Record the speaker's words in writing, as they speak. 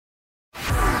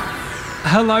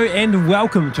Hello and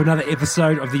welcome to another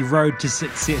episode of the Road to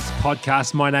Success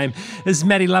podcast. My name is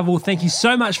Matty Lovell. Thank you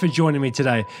so much for joining me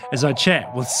today as I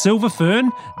chat with silver fern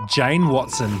Jane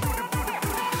Watson.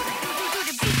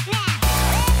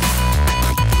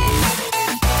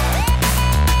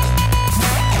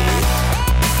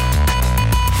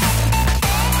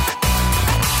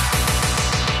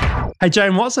 Hey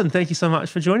Jane Watson, thank you so much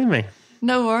for joining me.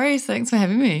 No worries. Thanks for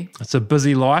having me. It's a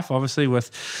busy life, obviously,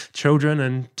 with children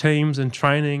and teams and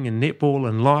training and netball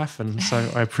and life. And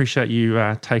so I appreciate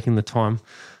you taking the time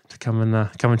to come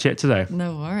and chat today.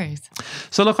 No worries.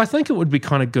 So, look, I think it would be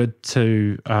kind of good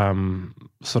to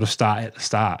sort of start at the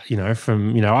start,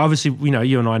 from, obviously,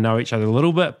 you and I know each other a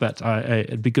little bit, but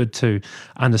it'd be good to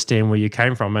understand where you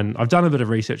came from. And I've done a bit of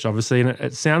research, obviously, and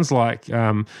it sounds like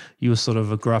you were sort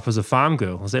of grew up as a farm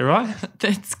girl. Is that right?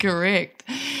 That's correct.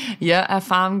 Yeah, a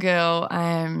farm girl.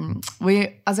 I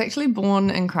was actually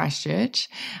born in Christchurch,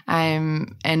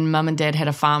 and Mum and Dad had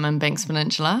a farm in Banks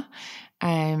Peninsula.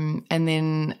 And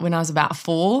then when I was about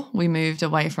 4, we moved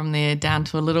away from there down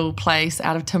to a little place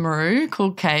out of Timaru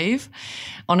called Cave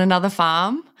on another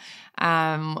farm,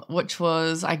 which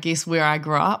was, I guess, where I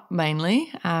grew up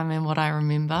mainly and what I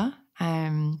remember.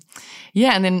 And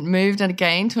then moved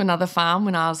again to another farm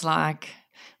when I was like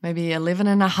maybe 11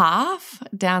 and a half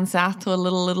down south to a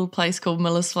little place called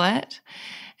Miller's Flat.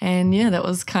 And that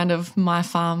was kind of my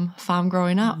farm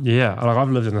growing up. Yeah, I've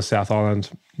lived in the South Island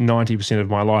 90% of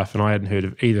my life, and I hadn't heard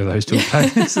of either of those two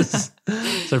places.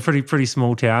 So pretty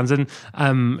small towns. And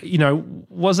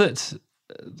was it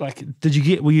like?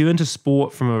 Were you into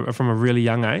sport from a really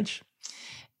young age?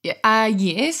 Yeah,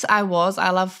 yes, I was.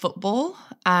 I love football.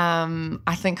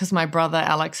 I think because my brother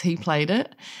Alex, he played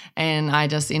it, and I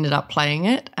just ended up playing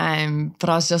it. But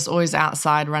I was just always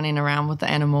outside running around with the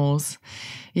animals.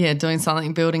 Yeah, doing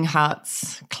something, building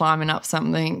huts, climbing up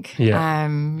something.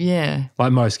 Yeah.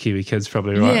 Like most Kiwi kids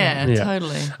probably, right? Yeah,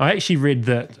 totally. I actually read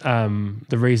that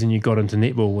the reason you got into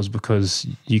netball was because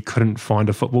you couldn't find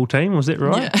a football team. Was that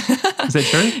right? Yeah. Is that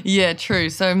true? Yeah, true.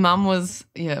 So it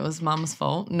was Mum's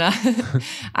fault. No.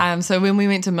 So when we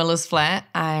went to Miller's Flat,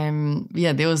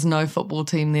 there was no football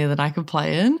team there that I could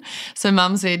play in. So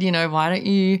Mum said, why don't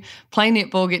you play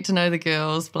netball, get to know the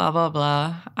girls, blah, blah,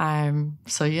 blah.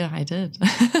 So I did.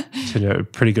 So,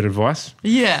 pretty good advice.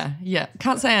 Yeah.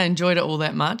 Can't say I enjoyed it all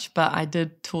that much, but I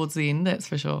did towards the end, that's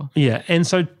for sure. Yeah, and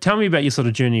so tell me about your sort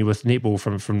of journey with netball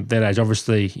from that age.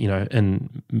 Obviously,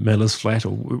 in Miller's Flat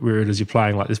or where it is you're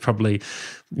playing, like there's probably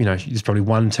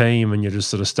one team and you're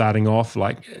just sort of starting off.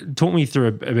 Like, talk me through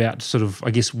about sort of, I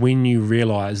guess, when you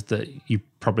realised that you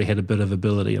probably had a bit of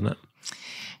ability in it.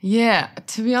 Yeah,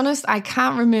 to be honest, I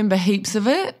can't remember heaps of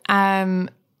it.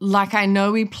 I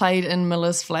know we played in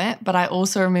Miller's Flat, but I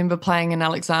also remember playing in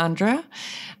Alexandra.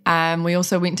 We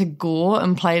also went to Gore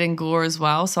and played in Gore as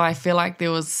well. So I feel like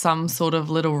there was some sort of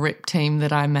little rep team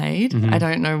that I made. Mm-hmm. I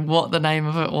don't know what the name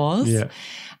of it was. Yeah.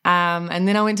 And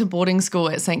then I went to boarding school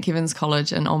at St. Kevin's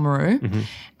College in Oamaru.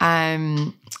 Mm-hmm.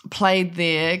 Played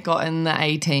there, got in the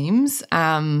A teams.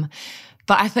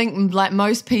 But I think like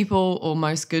most people or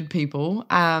most good people,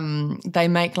 they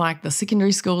make like the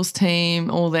secondary schools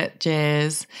team, all that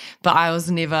jazz. But that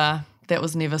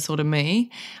was never sort of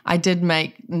me. I did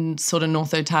make sort of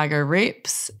North Otago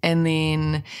reps. And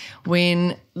then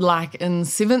when like in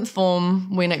 7th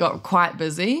form, when it got quite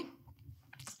busy,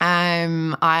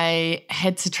 I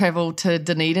had to travel to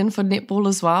Dunedin for netball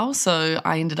as well. So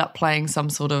I ended up playing some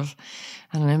sort of,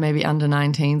 I don't know, maybe under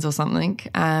 19s or something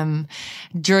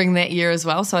during that year as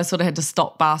well. So I sort of had to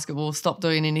stop basketball, stop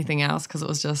doing anything else because it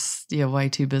was just, way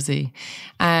too busy.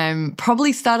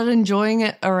 Probably started enjoying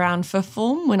it around 5th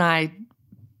form when I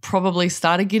probably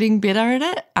started getting better at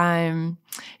it.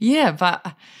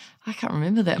 But I can't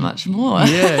remember that much more.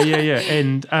 Yeah.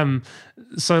 And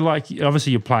so like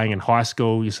obviously you're playing in high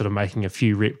school, you're sort of making a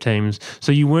few rep teams.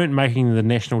 So you weren't making the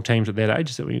national teams at that age,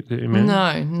 is that what you mean?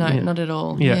 No, not at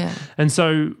all. Yeah. And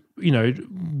so,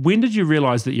 when did you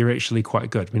realise that you're actually quite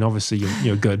good? I mean, obviously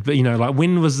you're good, but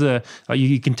when was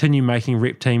you continue making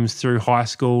rep teams through high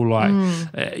school? Are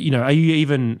you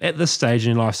even at this stage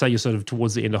in your life, say you're sort of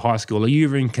towards the end of high school, are you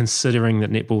even considering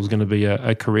that netball is going to be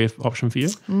a career option for you?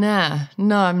 No,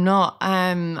 I'm not.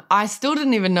 I still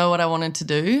didn't even know what I wanted to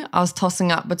do. I was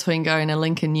tossing up between going to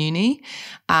Lincoln Uni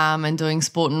and doing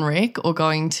sport and rec, or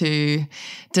going to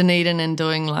Dunedin and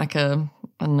doing like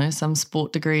some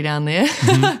sport degree down there.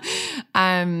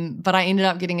 Mm-hmm. But I ended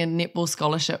up getting a netball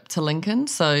scholarship to Lincoln,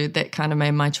 so that kind of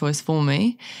made my choice for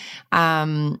me.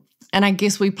 And I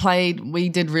guess we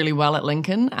did really well at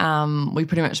Lincoln. We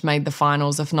pretty much made the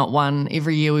finals, if not won,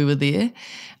 every year we were there.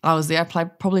 I was there. I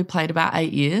probably played about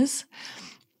 8 years.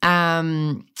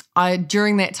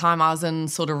 During that time, I was in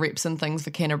sort of reps and things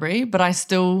for Canterbury, but I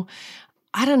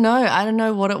don't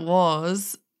know what it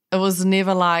was. It was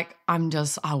never like, I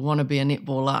want to be a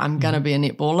netballer. I'm going to be a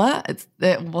netballer.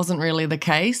 That wasn't really the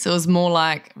case. It was more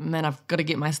like, man, I've got to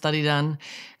get my study done.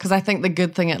 Because I think the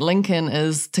good thing at Lincoln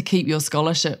is to keep your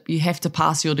scholarship, you have to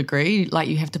pass your degree, like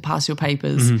you have to pass your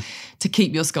papers to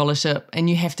keep your scholarship, and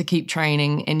you have to keep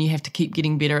training, and you have to keep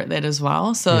getting better at that as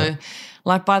well. So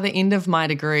like by the end of my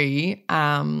degree,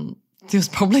 there was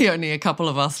probably only a couple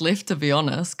of us left, to be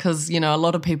honest, because, a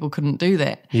lot of people couldn't do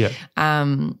that. Yeah.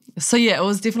 So, it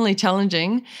was definitely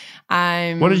challenging.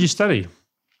 What did you study?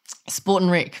 Sport and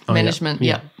rec management.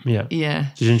 Yeah.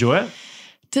 Did you enjoy it?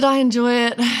 Did I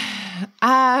enjoy it?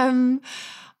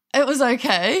 It was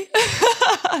okay.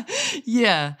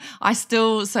 Yeah.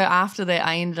 So after that,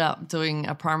 I ended up doing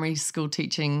a primary school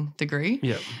teaching degree.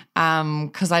 Yeah.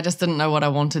 Because I just didn't know what I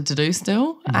wanted to do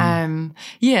still.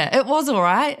 It was all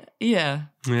right. Yeah.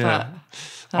 Yeah.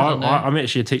 But I'm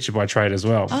actually a teacher by trade as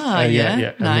well. Oh,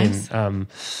 yeah. Nice. And then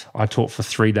I taught for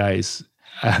 3 days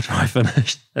after I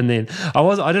finished. And then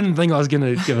I didn't think I was going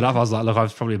to give it up. I was like, look, I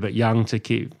was probably a bit young to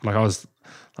keep, like I was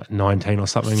like 19 or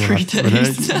something. 3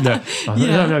 days.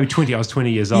 No, 20. I was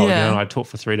 20 years old, Yeah. and I taught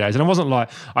for 3 days. And it wasn't like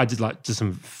I did like just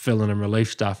some fill-in and relief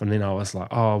stuff. And then I was like,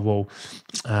 oh, well,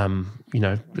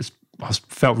 I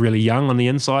felt really young on the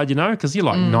inside, because you're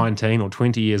like 19 or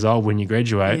 20 years old when you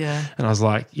graduate. Yeah. And I was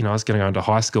like, I was going to go into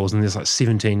high schools, and there's like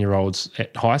 17-year-olds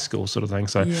at high school sort of thing.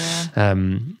 So,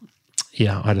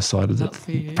 I decided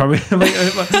that probably,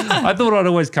 I thought I'd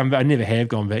always come back. I never have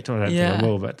gone back to it. I don't think I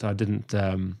will, but I didn't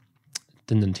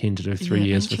intend to do 3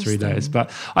 years for 3 days.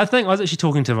 But I think I was actually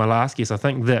talking to my last guest. I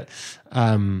think that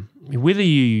whether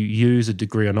you use a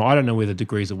degree or not, I don't know whether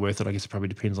degrees are worth it. I guess it probably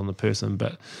depends on the person,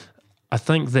 but I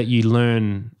think that you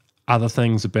learn other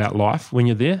things about life when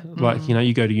you're there. Like,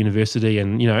 you go to university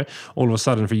and, all of a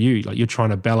sudden for you, like you're trying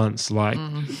to balance, like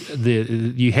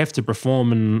you have to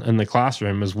perform in the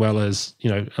classroom as well as,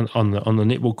 on the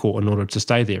netball court in order to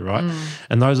stay there, right?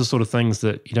 And those are sort of things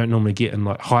that you don't normally get in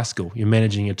like high school. You're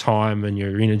managing your time and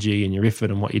your energy and your effort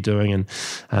and what you're doing. And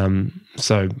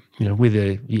so,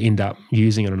 whether you end up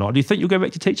using it or not. Do you think you'll go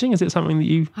back to teaching? Is that something that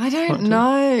you I don't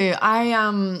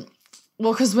know.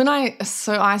 Well, because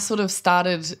I sort of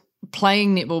started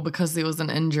playing netball because there was an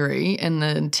injury in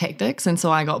the tactics, and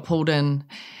so I got pulled in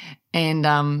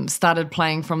and started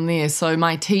playing from there. So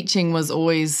my teaching was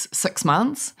always 6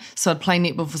 months. So I'd play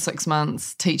netball for 6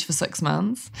 months, teach for 6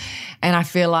 months, and I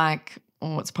feel like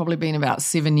it's probably been about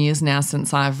 7 years now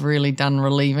since I've really done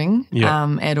relieving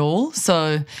at all.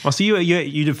 So,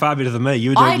 you did far better than me.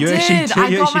 I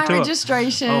got my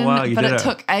registration, oh, wow, but it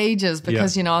took ages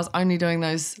because I was only doing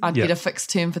those. I'd get a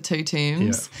fixed term for 2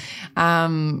 terms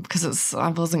because I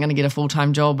wasn't going to get a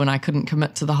full-time job when I couldn't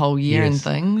commit to the whole year and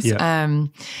things.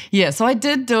 So I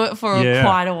did do it for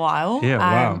quite a while.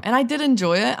 And I did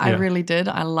enjoy it. I really did.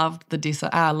 I loved the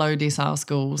low decile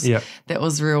schools. That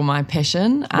was real my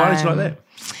passion. Why did you like that?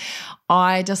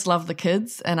 I just love the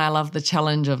kids, and I love the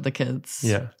challenge of the kids.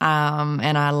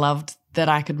 And I loved that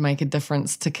I could make a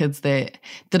difference to kids that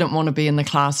didn't want to be in the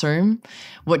classroom,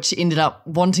 which ended up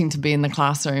wanting to be in the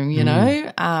classroom, you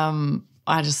know.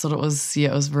 I just thought it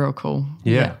was real cool.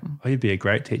 Oh, you'd be a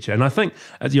great teacher. And I think,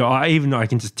 I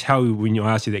can just tell when you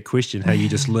ask you that question, how you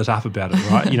just lit up about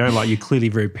it, right? Like you're clearly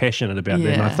very passionate about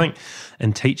that. And I think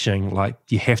in teaching, like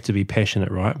you have to be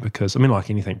passionate, right? Because, like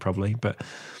anything probably, but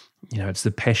it's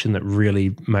the passion that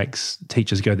really makes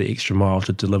teachers go the extra mile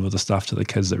to deliver the stuff to the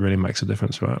kids that really makes a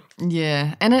difference, right?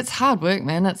 Yeah, and it's hard work,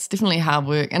 man. It's definitely hard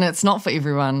work, and it's not for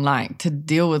everyone, like to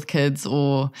deal with kids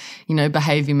or,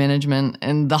 behaviour management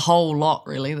and the whole lot,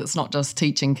 really. That's not just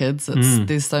teaching kids.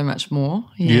 There's so much more.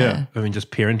 Yeah. Just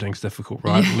parenting's difficult,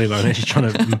 right? Let alone actually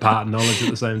trying to impart knowledge at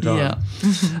the same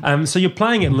time. So you're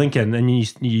playing at Lincoln, and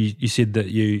you said that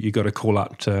you got a call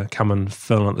up to come and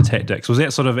fill in at the Tactix. Was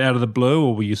that sort of out of the blue,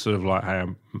 or were you sort of like, hey,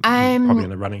 I'm probably in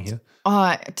the running here?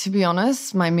 To be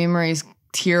honest, my memory's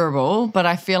terrible, but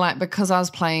I feel like because I was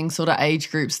playing sort of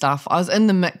age group stuff, I was in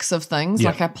the mix of things.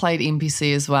 Like I played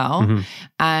NPC as well.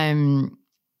 I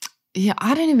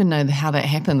don't even know how that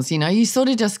happens. You sort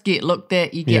of just get looked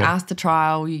at, you get asked to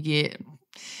trial, you get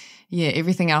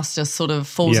everything else just sort of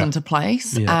falls into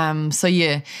place. And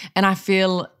I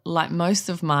feel like most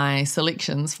of my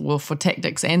selections for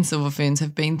Tactix and Silver Ferns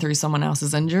have been through someone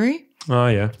else's injury. Oh,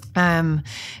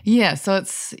 yeah. So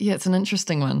it's an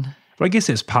interesting one. But I guess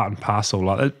it's part and parcel.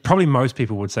 Like probably most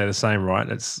people would say the same, right?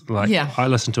 It's like I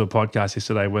listened to a podcast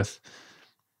yesterday with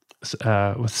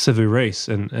with Sivu Reese,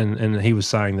 and he was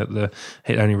saying that the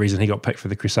only reason he got picked for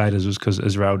the Crusaders was because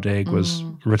Israel Dagg was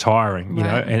retiring, you know,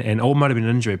 and or it might have been an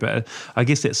injury, but I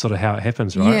guess that's sort of how it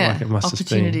happens, right? Yeah, like it must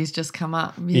opportunities just come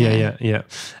up. Yeah.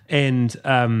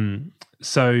 And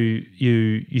so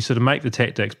you sort of make the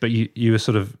tactics, but you were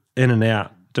sort of in and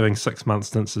out doing 6 month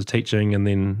stints of teaching and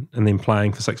then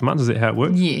playing for 6 months. Is that how it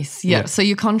works? Yes, yeah. So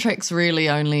your contracts really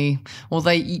only, well,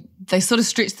 they sort of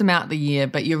stretch them out the year,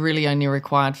 but you're really only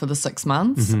required for the 6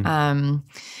 months. And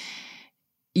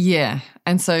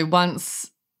so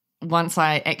once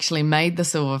I actually made the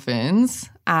Silver Ferns,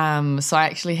 so I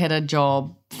actually had a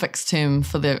job fixed term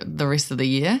for the rest of the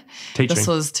year. Teaching. This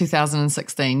was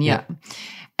 2016, yeah.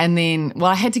 And then,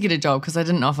 well, I had to get a job because I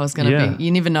didn't know if I was going to be,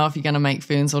 you never know if you're going to make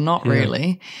ferns or not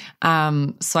really.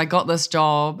 So I got this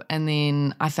job and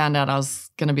then I found out I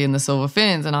was going to be in the Silver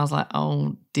Ferns and I was like,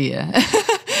 oh dear.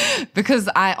 Because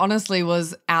I honestly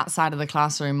was outside of the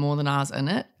classroom more than I was in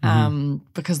it,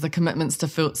 because the commitments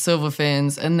to Silver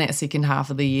Ferns in that second half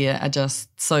of the year are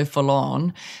just so full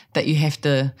on that you have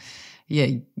to,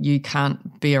 you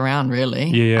can't be around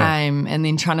really. And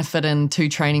then trying to fit in 2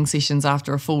 training sessions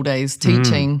after a full day's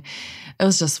teaching, it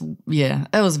was just, it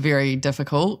was very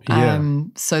difficult.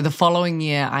 So the following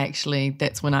year,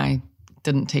 that's when I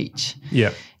didn't teach.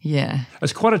 Yeah.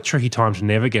 It's quite a tricky time to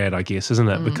navigate, I guess, isn't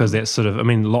it? Because that's sort of, I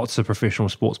mean, lots of professional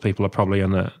sports people are probably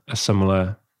in a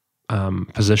similar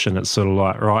position. It's sort of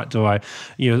like, right, do I,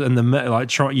 you know, in the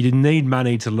like you need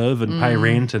money to live and pay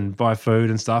rent and buy food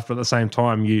and stuff, but at the same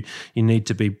time, you need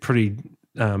to be pretty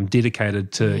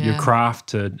dedicated to your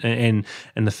craft and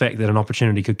the fact that an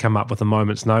opportunity could come up with a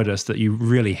moment's notice that you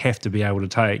really have to be able to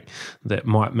take, that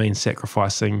might mean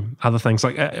sacrificing other things.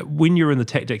 Like when you're in the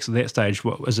tactics at that stage,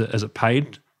 what is it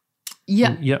paid?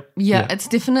 Yeah, it's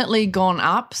definitely gone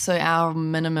up. So our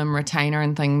minimum retainer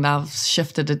and thing, they've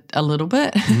shifted it a little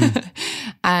bit.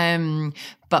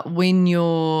 But when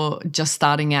you're just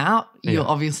starting out, you're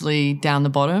obviously down the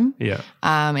bottom.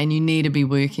 And you need to be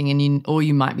working or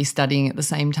you might be studying at the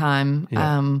same time.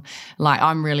 Like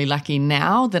I'm really lucky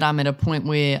now that I'm at a point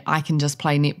where I can just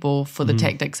play netball for the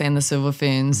Tactics and the Silver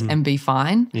Ferns and be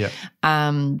fine.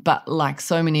 But like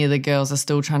so many of the girls are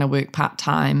still trying to work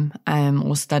part-time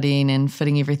or studying and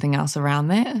fitting everything else around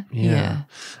that.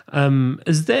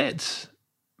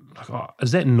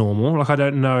 Is that normal? Like, I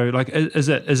don't know. Like, is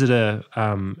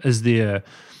there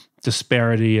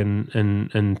disparity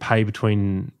in pay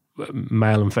between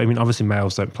male and female? I mean, obviously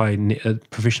males don't play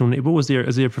professional netball. Is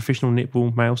there a professional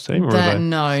netball males team? Or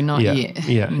no, not yet.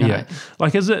 Yeah.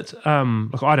 Like, is it?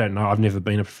 Like, I don't know. I've never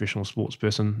been a professional sports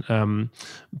person.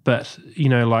 But you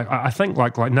know, like I think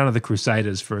like none of the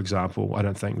Crusaders, for example, I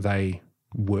don't think they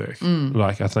work.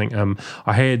 Like I think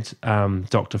I had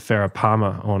Dr. Farah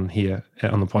Palmer on here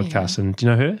on the podcast, and do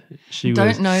you know her?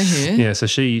 Don't know her. Yeah, so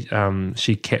she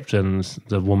captains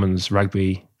the women's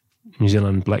rugby New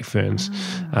Zealand Black Ferns.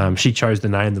 She chose the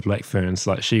name the Black Ferns.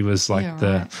 Like she was like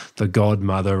the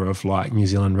godmother of like New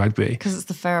Zealand rugby because it's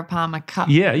the Farah Palmer Cup.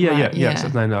 Yeah. So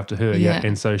it's named after her.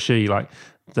 And so she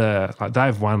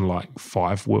they've won like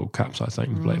 5 World Cups, I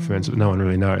think, the Black Ferns, but no one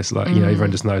really knows. Like, you know,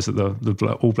 everyone just knows that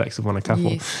the All Blacks have won a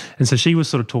couple. And so she was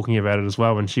sort of talking about it as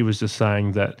well, and she was just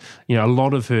saying that, you know, a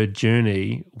lot of her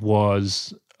journey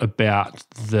was about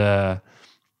the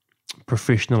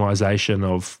professionalisation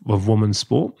of women's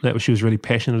sport. She was really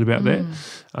passionate about that,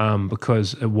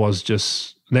 because it was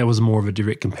just, that was more of a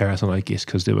direct comparison, I guess,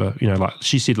 because there were, you know, like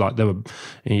she said, like there were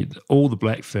all the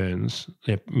Black Ferns,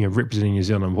 you know, representing New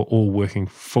Zealand, were all working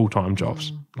full-time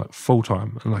jobs, like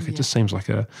full-time. And like, it just seems like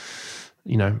you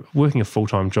know, working a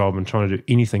full-time job and trying to do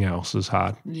anything else is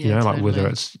hard, you know, like whether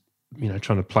it's, you know,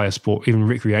 trying to play a sport, even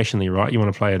recreationally, right? You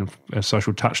want to play in a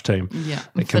social touch team.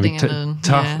 It can be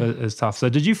tough. It's tough. So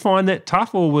did you find that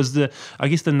tough, or was the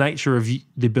nature of the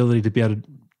ability to be able to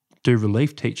do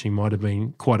relief teaching might have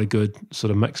been quite a good sort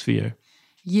of mix for you?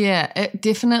 Yeah, it's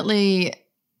definitely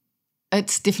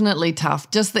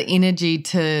tough. Just the energy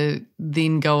to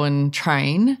then go and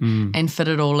train and fit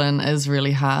it all in is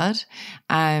really hard.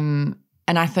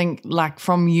 And I think like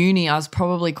from uni, I was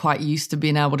probably quite used to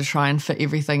being able to try and fit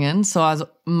everything in. So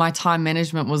my time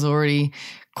management was already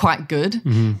quite good.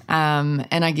 And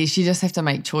I guess you just have to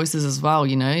make choices as well,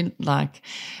 you know, like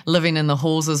living in the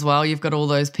halls as well. You've got all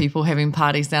those people having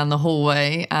parties down the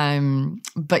hallway.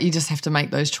 But you just have to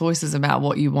make those choices about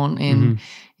what you want and,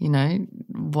 you know,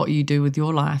 what you do with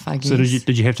your life, I guess. So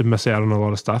did you have to miss out on a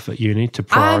lot of stuff at uni to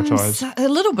prioritise? A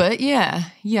little bit, yeah.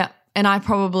 And I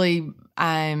probably...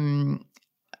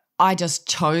 I just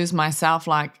chose myself,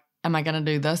 like am I going to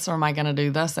do this or am I going to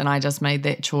do this? And I just made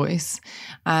that choice.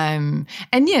 And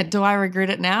yeah, do I regret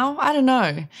it now? I don't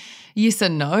know. Yes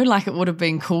and no. Like, it would have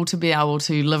been cool to be able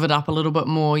to live it up a little bit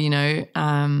more,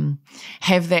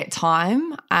 have that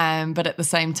time. But at the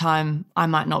same time, I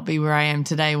might not be where I am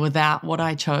today without what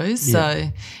I chose. Yeah.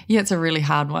 So yeah, it's a really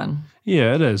hard one.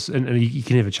 Yeah, it is. And you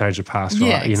can never change the past, right?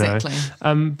 Yeah, exactly.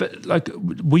 But like,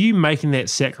 were you making that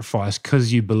sacrifice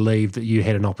because you believed that you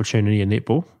had an opportunity in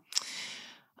netball?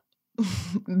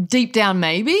 Deep down,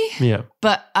 maybe. Yeah.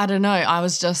 But I don't know.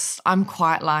 I'm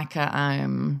quite like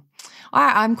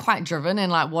I'm quite driven,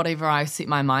 and like whatever I set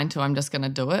my mind to, I'm just going to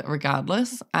do it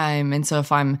regardless. And so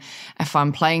if I'm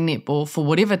playing netball for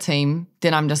whatever team,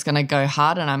 then I'm just going to go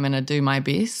hard and I'm going to do my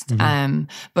best. Mm-hmm.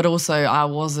 But also I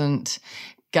wasn't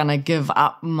going to give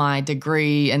up my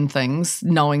degree and things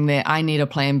knowing that I need a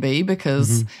plan B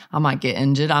because I might get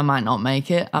injured, I might not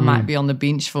make it, I might be on the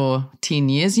bench for 10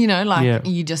 years,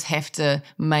 you just have to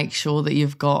make sure that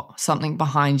you've got something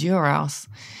behind you, or else,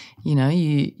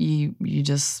 you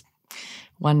just,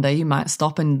 one day you might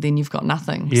stop and then you've got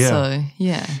nothing. Yeah. So,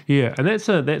 yeah. Yeah, and that's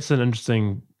an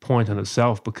interesting point in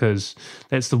itself, because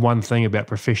that's the one thing about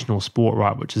professional sport,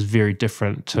 right, which is very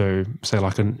different to, say,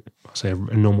 like a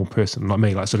normal person like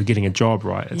me, like sort of getting a job,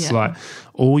 right? It's like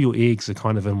all your eggs are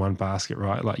kind of in one basket,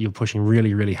 right? Like, you're pushing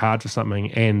really, really hard for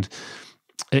something, and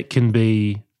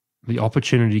the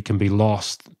opportunity can be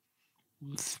lost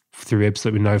through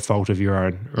absolutely no fault of your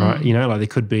own, right? Like, there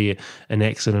could be an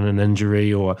accident, an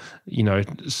injury, or,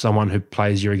 someone who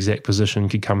plays your exact position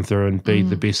could come through and be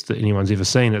the best that anyone's ever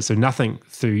seen it. So nothing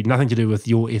to do with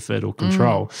your effort or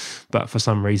control, but for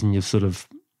some reason you've sort of,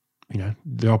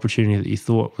 the opportunity that you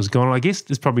thought was gone. I guess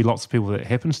there's probably lots of people that it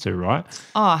happens to, right?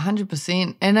 Oh,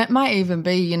 100%. And it might even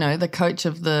be, the coach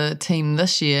of the team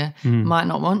this year might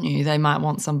not want you. They might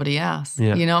want somebody else.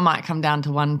 Yeah. It might come down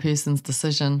to one person's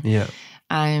decision. Yeah.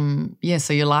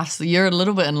 So you're a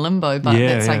little bit in limbo, but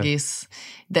I guess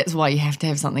that's why you have to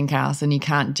have something else, and you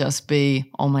can't just be,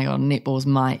 oh my God, netball's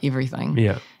my everything.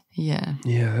 Yeah. Yeah.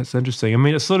 Yeah, that's interesting. I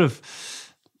mean, it's sort of,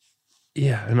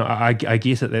 yeah, and I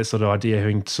get it, that sort of idea,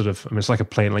 having sort of, it's like a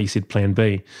plan, like you said, plan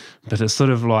B, but it's sort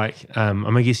of like,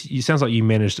 I guess it sounds like you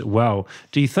managed it well.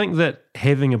 Do you think that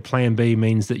having a plan B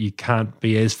means that you can't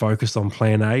be as focused on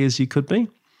plan A as you could be?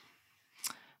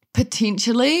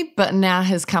 Potentially, but now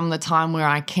has come the time where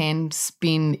I can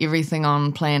spend everything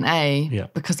on plan A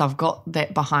because I've got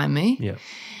that behind me. Yeah.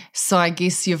 So I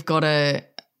guess you've got to,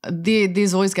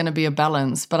 there's always going to be a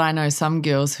balance, but I know some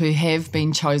girls who have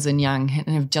been chosen young and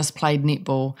have just played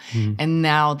netball and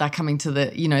now they're coming to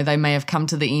the, they may have come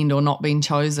to the end or not been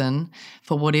chosen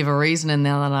for whatever reason, and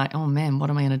now they're like, oh man, what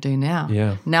am I going to do now?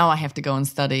 Yeah. Now I have to go and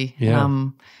study. Yeah.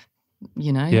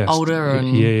 Older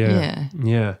and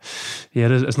yeah.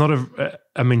 It's not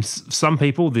some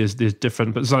people there's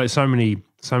different, but it's like so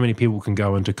many people can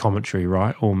go into commentary,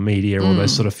 right, or media, or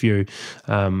those sort of few,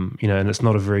 and it's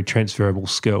not a very transferable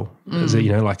skill. Is it?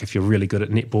 Like, if you're really good at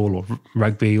netball or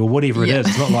rugby or whatever it is,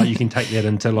 it's not like you can take that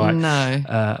into like,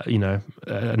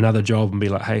 another job and be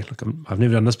like, hey, look, I've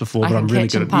never done this before, but I'm really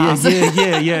good at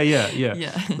it.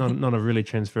 Yeah. Not a really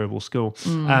transferable skill.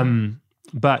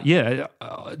 But yeah,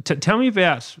 tell me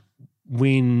about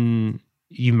when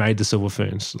you made the silver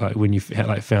ferns, like when you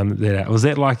found that out. Was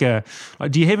that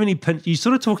do you have any you're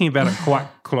sort of talking about it quite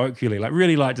colloquially, like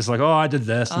really like just like, oh, I did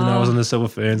this and then I was in the silver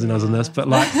ferns and I was in this, but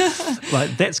like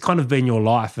that's kind of been your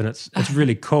life, and it's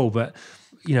really cool. But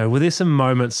were there some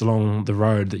moments along the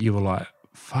road that you were like,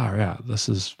 far out, this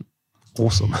is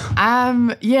awesome?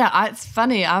 It's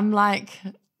funny. I'm like,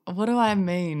 what do I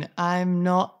mean? I'm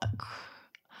not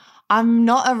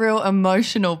a real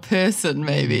emotional person,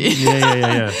 maybe.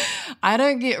 Yeah. I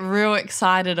don't get real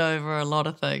excited over a lot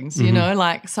of things,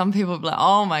 like some people be like,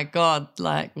 oh my God,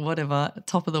 like whatever,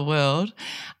 top of the world.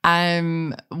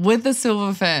 With the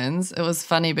silver ferns, it was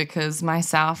funny because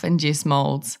myself and Jess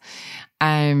Moulds,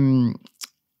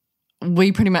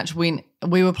 we pretty much we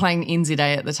were playing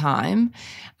NZA at the time.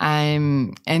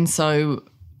 And so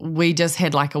we just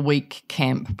had like a week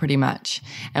camp pretty much.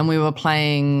 And we were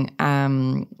playing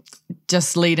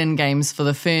just lead-in games for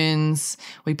the Ferns.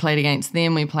 We played against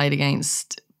them. We played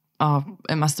against,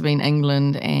 it must have been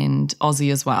England and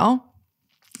Aussie as well.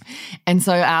 And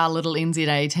so our little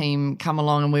NZA team come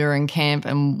along and we were in camp,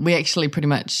 and we actually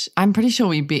I'm pretty sure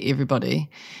we bet everybody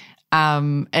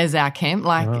as our camp.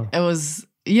 Like, wow. It was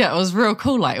real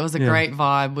cool. Like, it was a great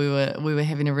vibe. We were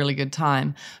having a really good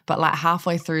time. But like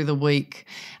halfway through the week,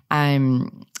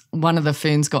 one of the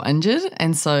Ferns got injured,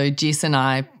 and so Jess and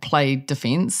I played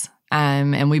defence.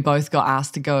 and we both got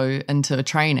asked to go into a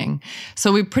training.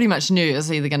 So we pretty much knew it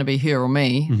was either going to be her or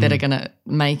me that are going to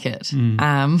make it.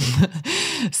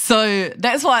 So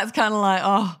that's why it's kind of like,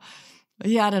 oh,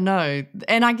 yeah, I don't know.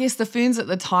 And I guess the ferns at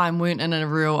the time weren't in a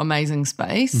real amazing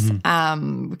space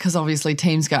because obviously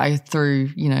teams go through,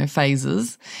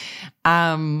 phases.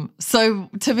 So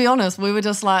to be honest, we were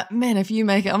just like, man, if you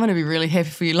make it, I'm going to be really happy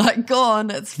for you. Like, go on,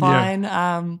 it's fine.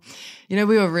 Yeah.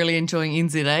 We were really enjoying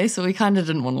NZA, so we kind of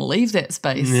didn't want to leave that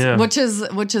space, which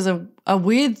is a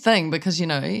weird thing because,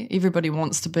 everybody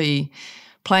wants to be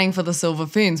playing for the Silver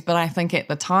Ferns, but I think at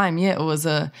the time, it was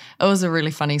a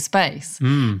really funny space.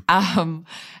 And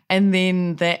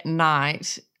then that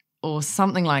night or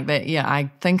something like that,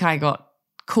 I think I got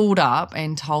called up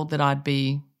and told that I'd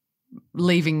be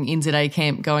leaving NZA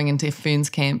camp, going into Ferns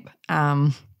camp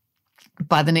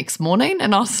by the next morning.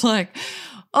 And I was like,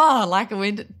 I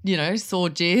went, saw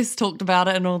Jess, talked about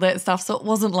it and all that stuff. So it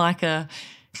wasn't like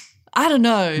I don't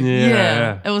know.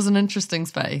 Yeah. It was an interesting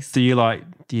space. Do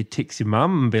you text your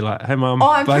mum and be like, hey, mum? Oh,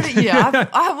 I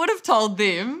would have told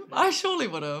them. I surely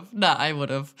would have. No, I would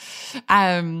have.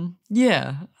 I don't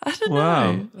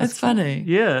know. It's funny.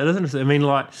 Yeah, it is interesting. I mean,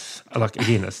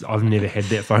 again, I've never had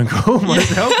that phone call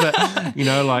myself, but,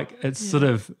 it's sort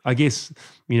of, I guess,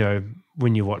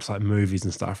 when you watch movies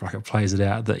and stuff, it plays it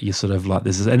out that you're sort of like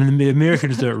this is, and the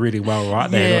Americans do it really well, right?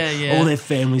 All their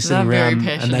families sitting around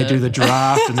and they do the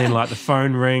draft and then the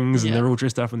phone rings and they're all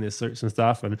dressed up in their suits and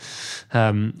stuff. And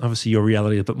obviously your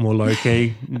reality is a bit more low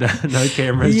key, no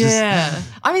cameras. Yeah.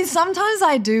 I mean, sometimes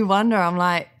I do wonder, I'm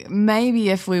like, maybe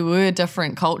if we were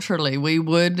different culturally, we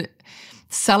would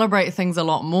celebrate things a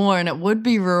lot more and it would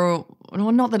be real,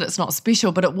 well, not that it's not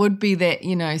special, but it would be that,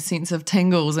 sense of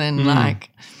tingles and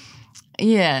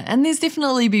and there's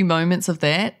definitely be moments of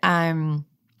that.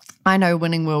 I know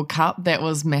winning World Cup, that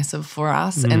was massive for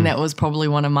us and that was probably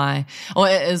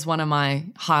it is one of my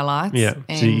highlights. Yeah,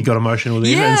 so you got emotional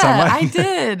there in some way?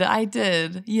 I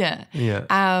did, yeah.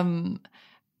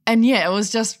 And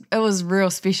it was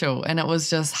real special and it was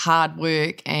just hard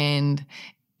work and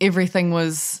everything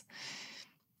was,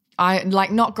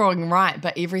 not growing right,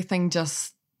 but everything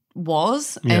just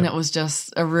was and it was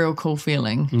just a real cool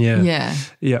feeling. Yeah,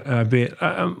 I bet.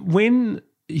 When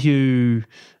you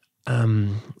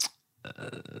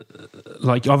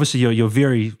obviously you're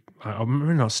very,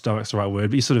 I'm not stoic's the right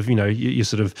word, but you sort of, you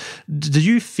sort of, did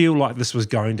you feel like this was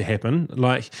going to happen?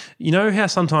 How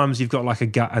sometimes you've got a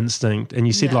gut instinct and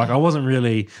you said I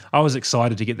was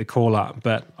excited to get the call up,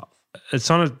 but it's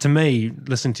kind of, to me,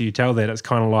 listening to you tell that, it's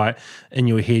kind of in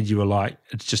your head you were like,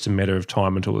 it's just a matter of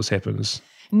time until this happens.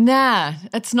 Nah,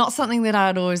 it's not something that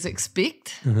I'd always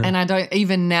expect. And I don't,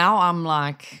 even now I'm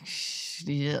like,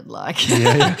 shit,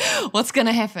 what's going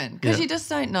to happen? Because you just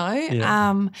don't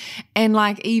know.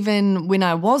 And even when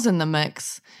I was in the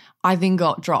mix, I then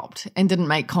got dropped and didn't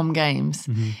make comm games.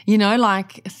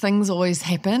 Things always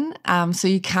happen. So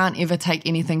you can't ever take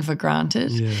anything for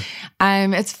granted.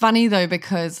 It's funny though,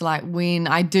 because when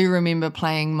I do remember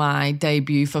playing my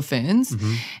debut for Ferns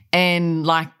and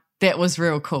that was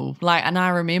real cool. And I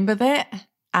remember that.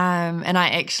 And I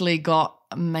actually got,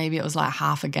 maybe it was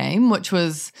half a game, which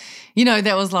was,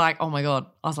 that was oh my God.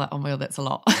 I was like, oh my God, that's a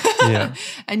lot.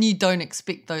 And you don't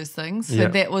expect those things. So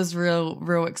that was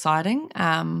real exciting.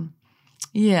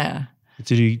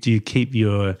 Do you keep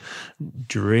your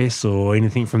dress or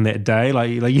anything from that day? Are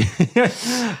you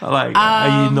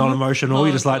not emotional?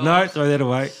 You're just no, throw that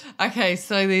away. Okay,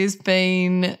 so there's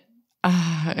been,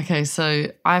 so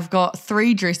I've got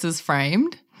 3 dresses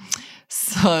framed.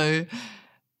 So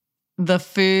the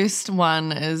first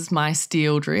one is my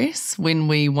steel dress when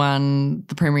we won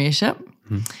the premiership.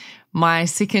 My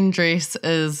second dress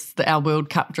is our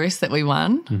World Cup dress that we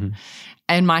won.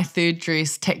 And my third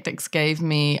dress, Tactix gave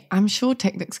me, I'm sure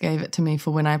Tactix gave it to me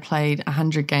for when I played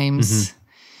 100 games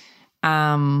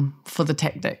for the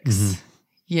Tactix.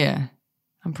 Yeah,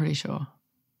 I'm pretty sure.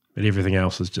 But everything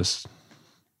else is just...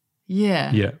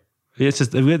 Yeah. It's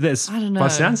just, that's, I don't know.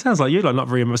 Sounds like you, not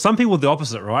very, some people are the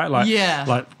opposite, right?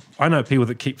 I know people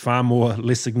that keep far more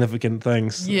less significant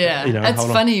things. Yeah. It's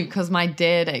funny because my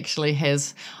dad actually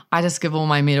I just give all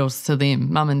my medals to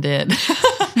them, mum and dad.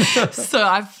 So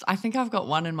I think I've got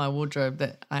one in my wardrobe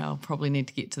that I'll probably need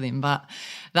to get to them, but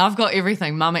I've got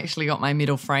everything. Mum actually got my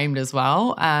medal framed as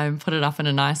well. Put it up in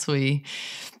a nice wee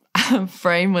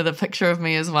frame with a picture of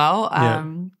me as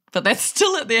well. But that's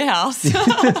still at their house.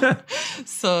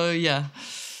 So, yeah.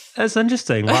 It's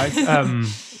interesting.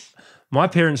 My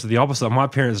parents are the opposite. My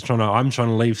parents are I'm trying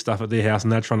to leave stuff at their house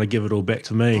and they're trying to give it all back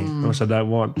to me, which I don't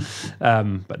want.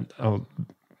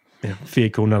 Fair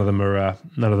cool. None of them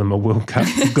are World Cup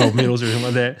gold medals or anything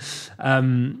like that.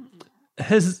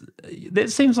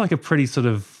 that seems like a pretty sort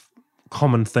of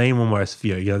common theme almost for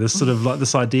you. You know, there's sort of like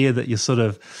this idea that you're sort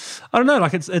of, I don't know,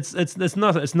 like there's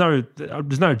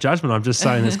no judgment. I'm just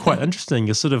saying it's quite interesting.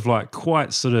 You're sort of like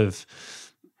quite sort of,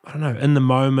 I don't know, in the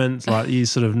moment, like you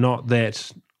sort of not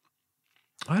that,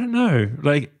 I don't know,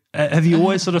 like have you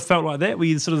always sort of felt like that? Were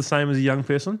you sort of the same as a young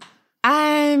person?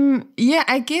 Yeah,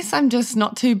 I guess I'm just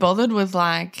not too bothered with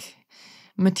like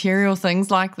material things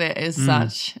like that as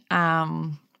such.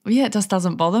 It just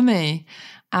doesn't bother me.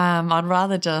 I'd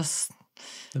rather just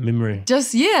the memory.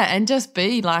 Just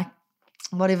be like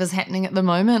whatever's happening at the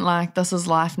moment, like this is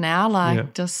life now,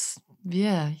 like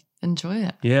enjoy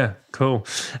it. Yeah, cool.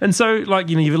 And so like,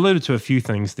 you know, you've alluded to a few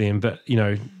things then, but you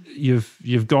know,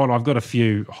 you've gone, I've got a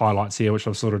few highlights here which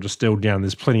I've sort of distilled down.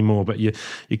 There's plenty more, but you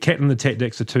captained the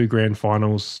Tactix to 2 grand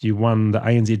finals. You won the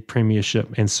ANZ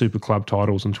Premiership and Super Club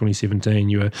titles in 2017.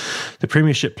 You were the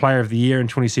Premiership Player of the Year in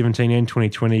 2017 and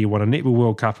 2020. You won a Netball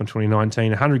World Cup in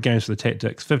 2019, 100 games for the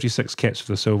Tactix, 56 caps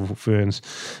for the Silver Ferns,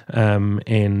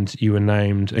 and you were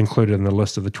included in the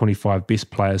list of the 25 best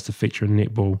players to feature in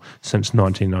netball since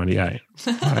 1998.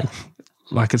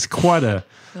 Like it's quite a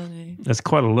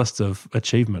list of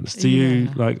achievements. Do you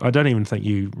like? I don't even think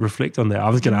you reflect on that. I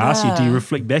was going to ask you, do you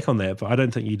reflect back on that? But I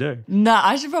don't think you do. No,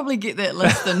 I should probably get that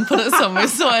list and put it somewhere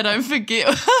so I don't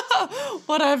forget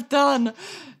what I've done.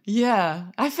 Yeah,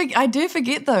 I do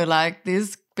forget though. Like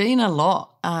there's been a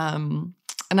lot, and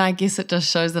I guess it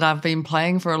just shows that I've been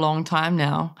playing for a long time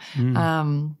now.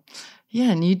 And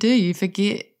you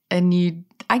forget, and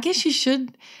I guess you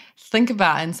should think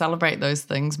about and celebrate those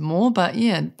things more, but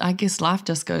I guess life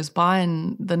just goes by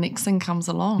and the next thing comes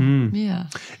along.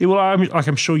 Well,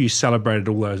 I'm sure you celebrated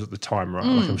all those at the time, right?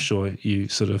 Like I'm sure you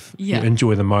sort of you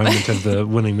enjoy the moment of the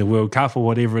winning the World Cup or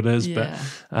whatever it is, but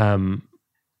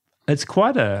it's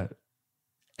quite a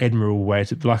admirable way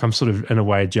to, like, I'm sort of in a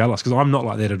way jealous because I'm not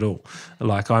like that at all.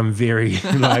 Like I'm very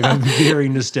I'm very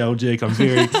nostalgic. I'm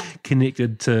very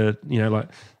connected to, you know, like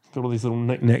got all these little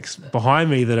knickknacks behind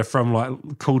me that are from like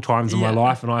cool times in my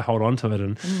life, and I hold on to it.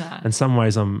 And in some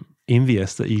ways I'm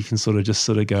envious that you can sort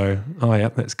of go, oh yeah,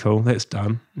 that's cool, that's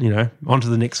done, you know, on to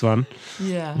the next one.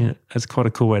 Yeah. You know, it's quite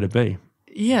a cool way to be.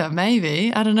 Yeah,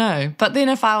 maybe. I don't know. But then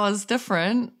if I was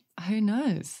different, who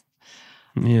knows?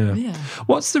 Yeah.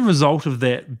 What's the result of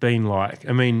that been like?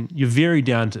 I mean, you're very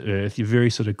down to earth, you're very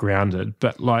sort of grounded,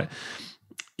 but like,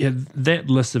 yeah, that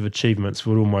list of achievements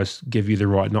would almost give you the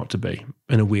right not to be,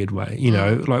 in a weird way. You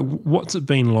know, like what's it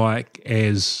been like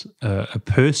as a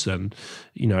person,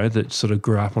 you know, that sort of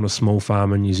grew up on a small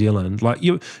farm in New Zealand? Like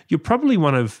you're probably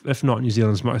one of, if not New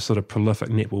Zealand's most sort of prolific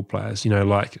netball players. You know,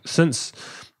 like since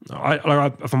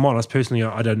if I'm honest, personally,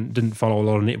 I didn't follow a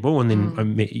lot of netball, and then I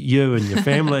met you and your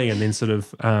family, and then sort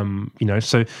of, you know,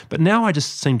 so. But now I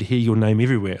just seem to hear your name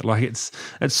everywhere. Like it's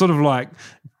sort of like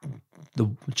the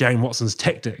Jane Watson's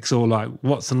Tactix, or like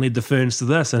Watson led the Ferns to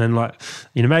this, and then like,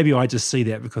 you know, maybe I just see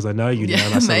that because I know you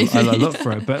now, and I look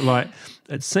for it. But like,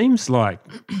 it seems like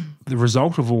the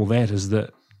result of all that is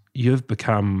that you've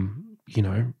become, you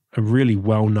know, a really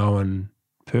well-known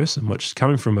person, which is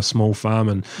coming from a small farm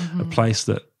and a place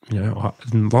that, you know,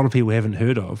 a lot of people haven't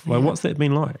heard of. Like, what's that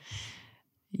been like?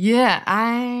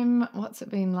 What's it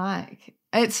been like?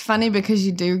 It's funny because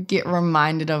you do get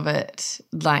reminded of it,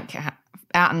 like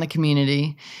out in the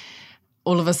community.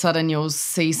 All of a sudden you'll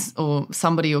see, or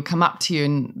somebody will come up to you,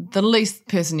 and the least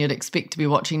person you'd expect to be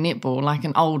watching netball, like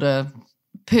an older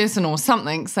person or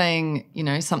something, saying, you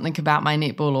know, something about my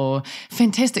netball, or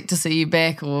fantastic to see you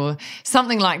back, or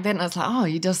something like that. And it's like, oh,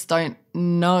 you just don't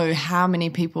know how many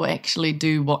people actually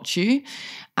do watch you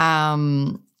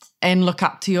and look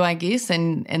up to you, I guess,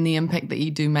 and the impact that you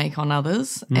do make on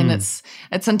others. And it's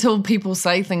until people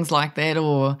say things like that,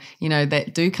 or, you know,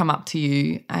 that do come up to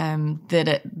you, then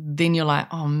you're like,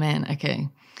 oh man, okay,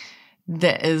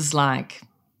 that is like,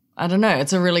 I don't know,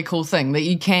 it's a really cool thing that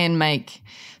you can make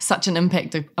such an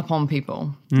impact upon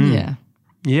people. Yeah,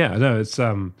 no, it's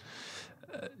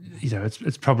you know,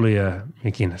 it's probably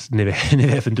again, it's never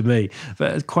happened to me,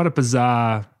 but it's quite a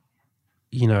bizarre,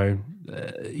 you know,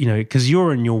 because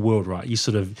you're in your world, right? You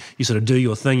sort of do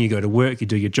your thing, you go to work, you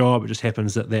do your job. It just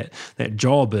happens that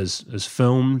job is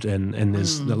filmed, and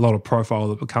there's a lot of profile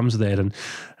that becomes that, and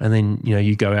then, you know,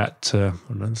 you go out to, I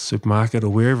don't know, the supermarket or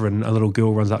wherever, and a little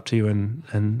girl runs up to you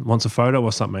and wants a photo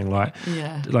or something. Like,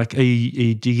 like, do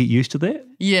you get used to that?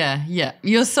 Yeah.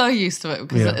 You're so used to it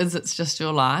because it's just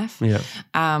your life. Yeah.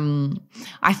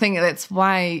 I think that's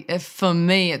why, for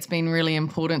me, it's been really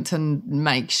important to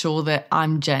make sure that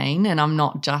I'm Jane and I'm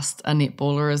not just a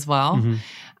netballer as well.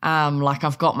 Like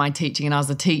I've got my teaching and I was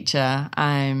a teacher.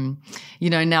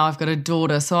 Now I've got a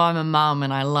daughter, so I'm a mum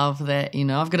and I love that.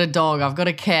 I've got a dog, I've got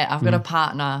a cat, I've got a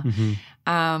partner.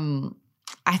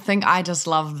 I think I just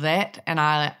love that, and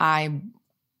I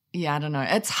don't know.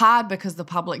 It's hard because the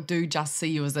public do just see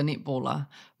you as a netballer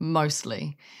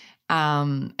mostly,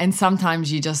 and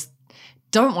sometimes you just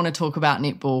don't want to talk about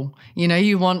netball.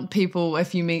 You want people,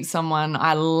 if you meet someone,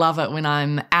 I love it when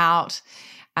I'm out.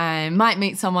 I might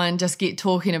meet someone, just get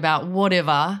talking about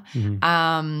whatever,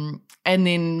 and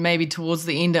then maybe towards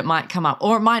the end it might come up,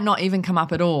 or it might not even come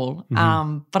up at all.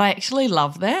 But I actually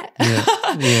love that,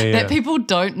 that people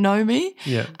don't know me.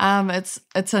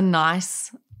 It's a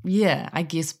nice, I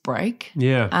guess, break.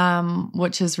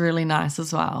 Which is really nice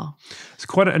as well. It's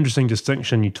quite an interesting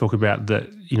distinction. You talk about that,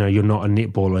 you're not a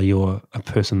netballer, you're a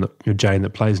person you're Jane that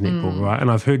plays netball, right? And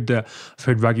I've heard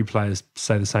rugby players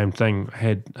say the same thing. I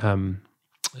had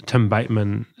Tim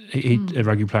Bateman, he a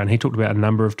rugby player, and he talked about a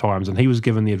number of times, and he was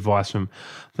given the advice from,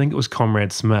 I think it was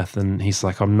Comrade Smith, and he's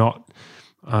like, I'm not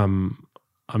Tim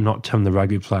the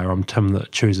rugby player, I'm Tim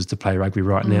that chooses to play rugby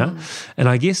right now. And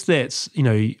I guess that's,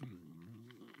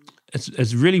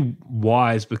 it's really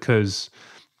wise, because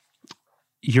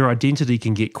your identity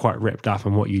can get quite wrapped up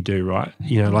in what you do, right?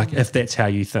 Like if that's how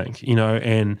you think,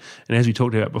 and as we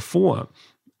talked about before,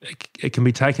 it can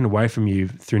be taken away from you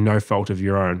through no fault of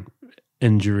your own.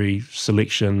 Injury,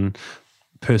 selection,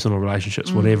 personal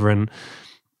relationships, whatever, and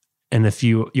if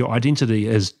your identity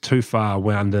is too far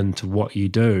wound into what you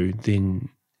do, then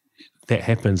that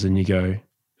happens, and you go,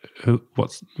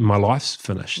 "What's my life's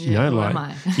finished?" Who am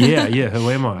I? Who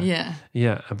am I?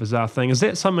 A bizarre thing. Is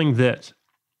that something that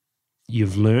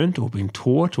you've learned or been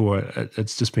taught, or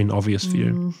it's just been obvious for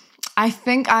you? I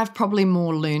think I've probably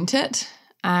more learnt it.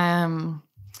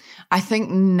 I think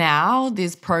now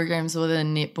there's programs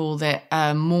within netball that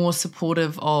are more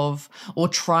supportive of, or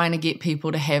trying to get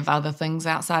people to have other things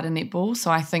outside of netball.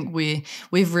 So I think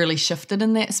we've really shifted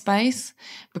in that space,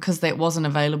 because that wasn't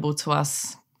available to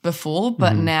us before.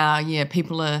 But now,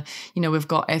 people are, we've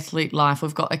got Athlete Life,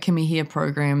 we've got a Kimi Here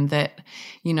program that,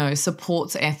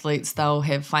 supports athletes. They'll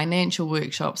have financial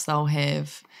workshops, they'll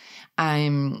have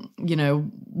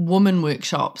woman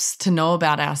workshops to know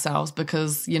about ourselves,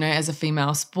 because, as a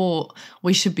female sport,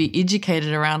 we should be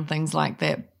educated around things like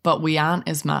that, but we aren't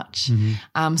as much.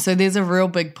 So there's a real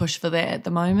big push for that at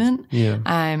the moment.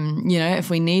 If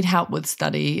we need help with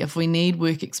study, if we need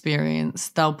work experience,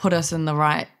 they'll put us in the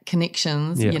right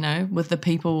connections, with the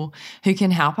people who can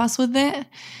help us with that.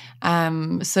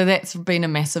 So that's been a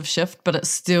massive shift, but it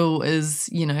still is,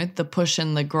 the push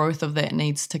and the growth of that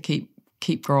needs to keep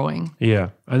growing. Yeah,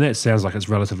 and that sounds like it's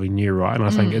relatively new, right? And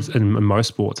I think it's in most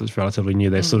sports it's relatively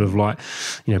new. They're sort of like,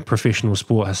 professional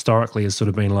sport historically has sort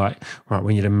of been like, right,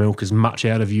 we need to milk as much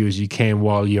out of you as you can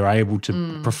while you're able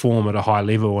to perform at a high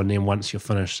level, and then once you're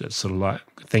finished, it's sort of like,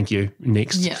 thank you,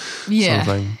 next. Sort of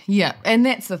thing. And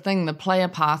that's the thing, the player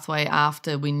pathway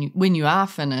after when you are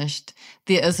finished,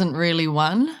 there isn't really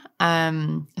one.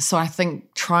 So I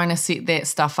think trying to set that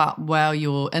stuff up while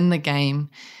you're in the game,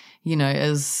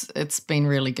 it's been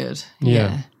really good.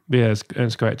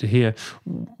 It's great to hear.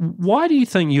 Why do you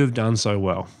think you've done so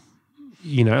well?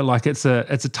 It's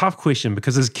a tough question,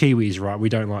 because as Kiwis, right, we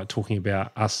don't like talking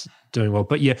about us doing well,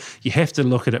 but you have to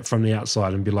look at it from the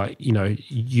outside and be like,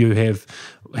 you have,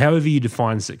 however you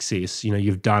define success,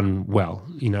 you've done well,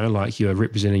 like you're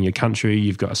representing your country,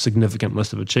 you've got a significant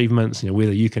list of achievements,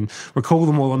 whether you can recall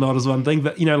them all or not is one thing,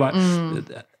 but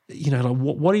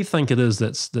what do you think it is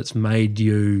that's made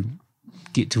you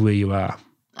get to where you are?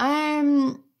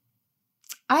 I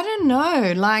don't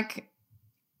know. Like,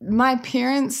 my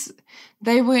parents,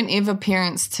 they weren't ever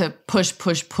parents to push.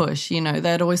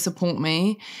 They'd always support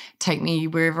me, take me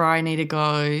wherever I need to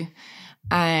go.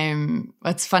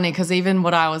 It's funny because even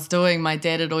what I was doing, my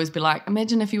dad would always be like,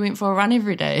 imagine if you went for a run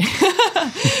every day.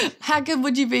 How good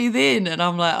would you be then? And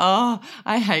I'm like, oh,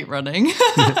 I hate running.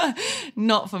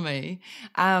 Not for me.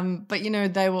 But,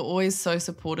 they were always so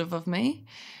supportive of me.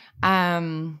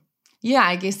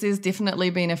 I guess there's definitely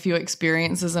been a few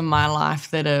experiences in my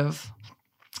life that have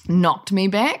knocked me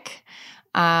back,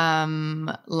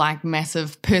 like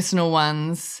massive personal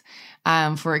ones.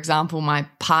 For example, my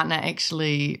partner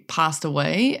actually passed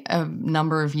away a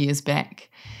number of years back.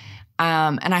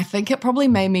 And I think it probably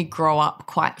made me grow up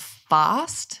quite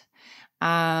fast.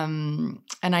 And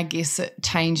I guess it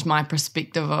changed my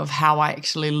perspective of how I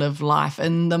actually live life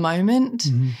in the moment,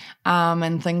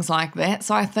 and things like that.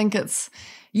 So I think it's,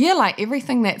 like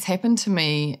everything that's happened to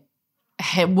me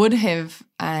would have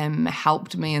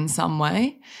helped me in some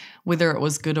way, whether it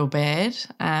was good or bad.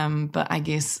 But I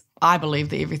guess I believe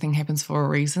that everything happens for a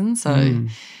reason. So,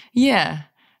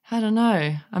 I don't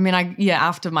know. I mean,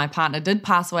 after my partner did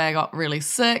pass away, I got really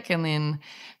sick, and then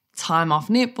time off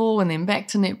netball, and then back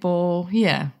to netball.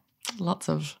 Yeah, lots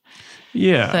of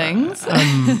things.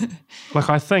 Like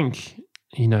I think,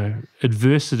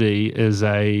 adversity is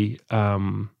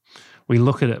we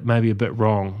look at it maybe a bit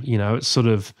wrong. It's sort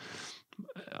of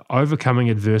overcoming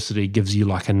adversity gives you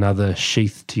like another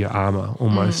sheath to your armor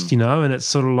almost, and it's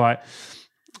sort of like,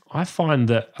 I find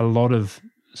that a lot of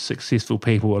successful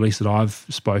people, at least that I've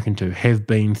spoken to, have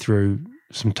been through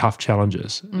some tough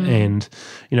challenges, and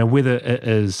whether it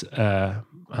is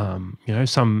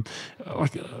some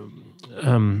like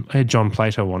I had John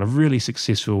Plato on, a really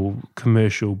successful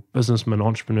commercial businessman,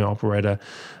 entrepreneur, operator,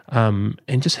 and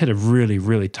just had a really,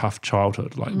 really tough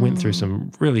childhood. Like went through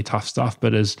some really tough stuff,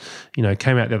 but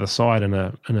came out the other side in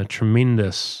a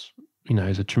tremendous.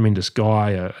 He's a tremendous guy,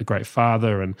 a great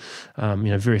father, and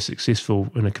very successful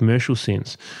in a commercial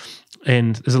sense.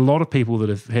 And there's a lot of people that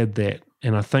have had that,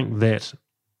 and I think that,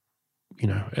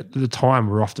 at the time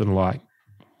we're often like,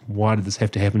 why did this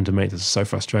have to happen to me? This is so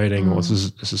frustrating, or this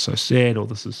is so sad, or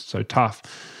this is so tough.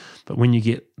 But when you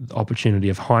get the opportunity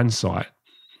of hindsight,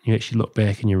 you actually look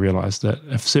back and you realise that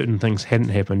if certain things hadn't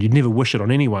happened, you'd never wish it on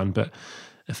anyone, but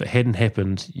if it hadn't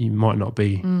happened, you might not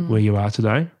be where you are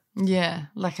today. Yeah,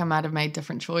 like I might have made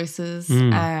different choices.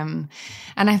 And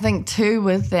I think too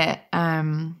with that,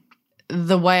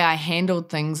 the way I handled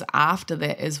things after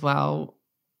that as well,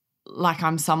 like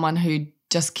I'm someone who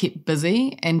just kept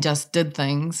busy and just did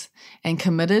things and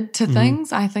committed to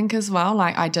things, I think as well.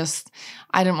 Like I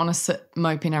didn't want to sit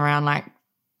moping around like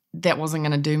that wasn't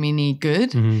going to do me any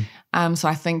good. So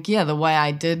I think, the way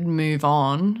I did move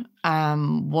on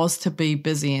was to be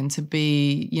busy and to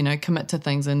be, commit to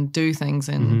things and do things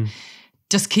and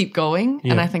just keep going.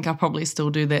 Yeah. And I think I probably still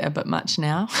do that a bit much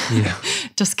now. Yeah.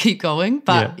 Just keep going.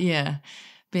 But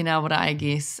being able to, I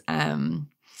guess,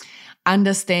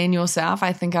 understand yourself.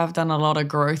 I think I've done a lot of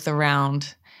growth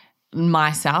around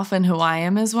myself and who I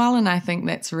am as well. And I think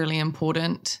that's really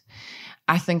important.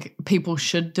 I think people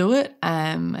should do it,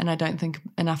 and I don't think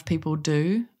enough people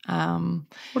do.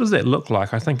 What does that look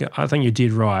like? I think you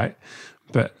did right,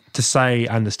 but to say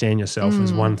understand yourself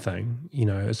is one thing,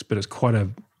 but it's quite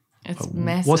it's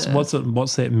massive.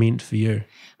 What's that meant for you?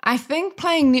 I think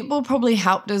playing netball probably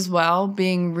helped as well,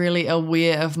 being really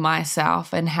aware of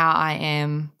myself and how I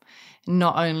am,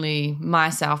 not only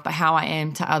myself, but how I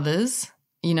am to others.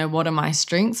 What are my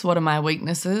strengths? What are my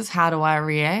weaknesses? How do I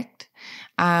react?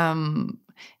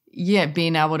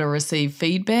 Being able to receive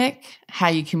feedback, how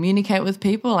you communicate with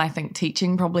people. I think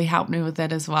teaching probably helped me with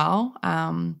that as well.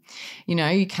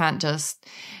 You can't just,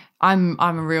 I'm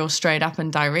a real straight up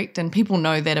and direct, and people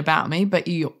know that about me, but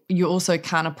you also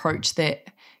can't approach that.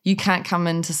 You can't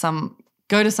go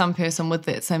to some person with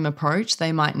that same approach.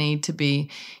 They might need to be,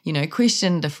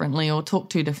 questioned differently or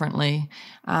talked to differently.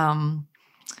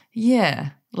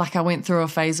 Like I went through a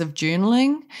phase of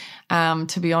journaling.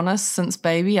 To be honest, since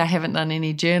baby, I haven't done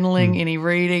any journaling, any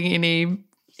reading,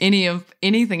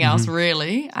 anything else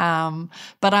really.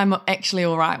 But I'm actually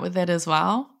all right with that as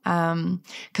well.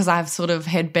 Because I've sort of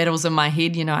had battles in my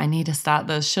head, I need to start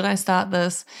this. Should I start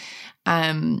this? But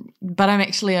I'm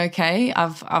actually okay.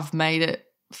 I've made it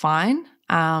fine.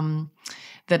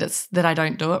 That I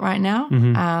don't do it right now.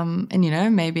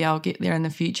 And maybe I'll get there in the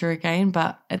future again,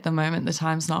 but at the moment the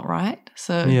time's not right.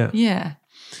 So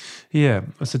yeah,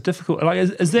 it's a difficult, like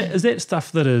is that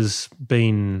stuff that has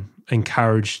been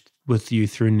encouraged with you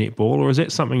through netball, or is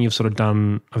that something you've sort of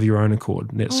done of your own accord,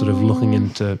 that sort of looking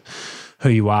into who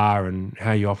you are and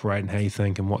how you operate and how you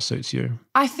think and what suits you?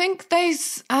 I think I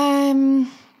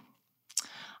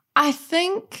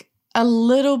think a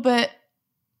little bit.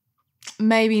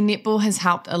 Maybe netball has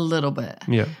helped a little bit.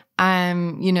 Yeah.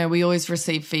 We always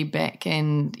receive feedback,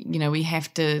 and, we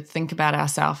have to think about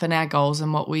ourselves and our goals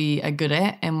and what we are good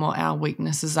at and what our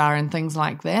weaknesses are and things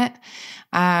like that.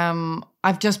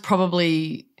 I've just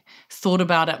probably thought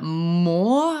about it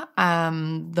more.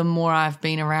 The more I've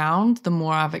been around, the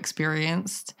more I've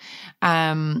experienced.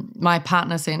 My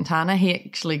partner, Santana, he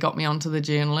actually got me onto the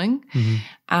journaling.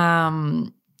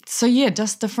 So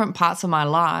just different parts of my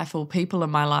life or people in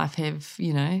my life have,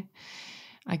 I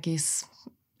guess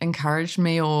encouraged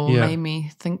me or made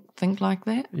me think like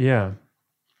that. Yeah.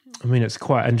 I mean, it's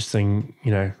quite interesting,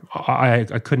 I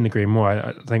couldn't agree more.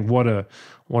 I think what a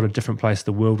different place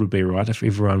the world would be, right, if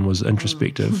everyone was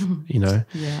introspective,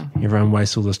 Everyone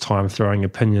wastes all this time throwing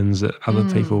opinions at other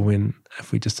people, when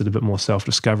if we just did a bit more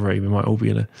self-discovery, we might all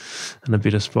be in a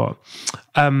better spot.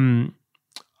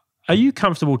 Are you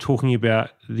comfortable talking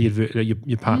about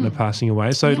your partner passing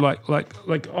away? So, like,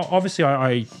 obviously,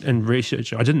 I in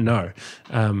research, I didn't know,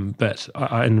 but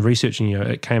in researching,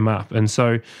 it came up, and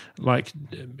so, like,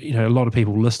 a lot of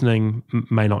people listening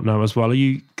may not know as well. Are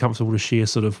you comfortable to share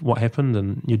sort of what happened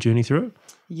and your journey through it?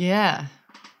 Yeah,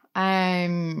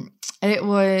 I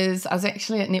was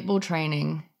actually at netball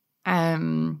training,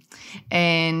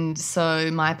 and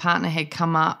so my partner had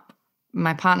come up.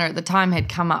 My partner at the time had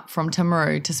come up from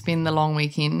Timaru to spend the long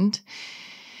weekend.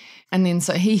 And then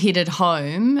so he headed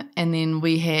home, and then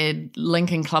we had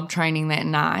Lincoln Club training that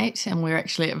night, and we were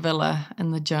actually at Villa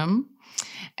in the gym.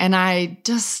 And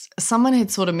someone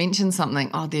had sort of mentioned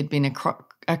something, there'd been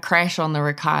a crash on the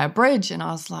Rakaya Bridge. And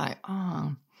I was like,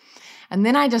 oh. And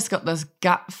then I just got this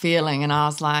gut feeling, and I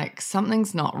was like,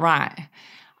 something's not right.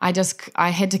 I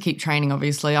had to keep training,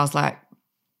 obviously. I was like,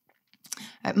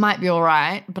 it might be all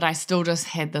right, but I still just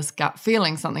had this gut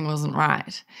feeling something wasn't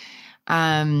right.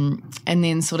 And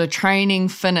then sort of training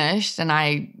finished, and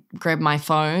I grabbed my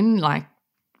phone, like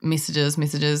messages,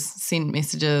 sent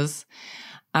messages,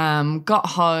 got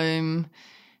home,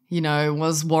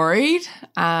 was worried,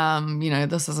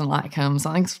 this isn't like him,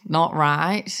 something's not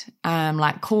right,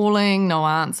 like calling, no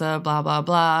answer, blah, blah,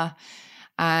 blah.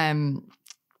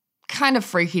 Kind of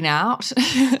freaking out,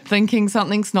 thinking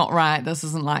something's not right, this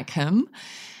isn't like him.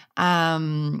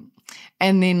 And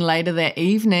then later that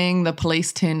evening, the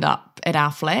police turned up at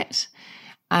our flat.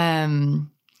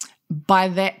 By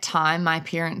that time, my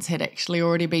parents had actually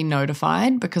already been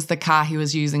notified because the car he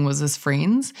was using was his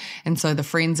friend's. And so the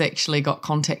friends actually got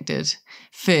contacted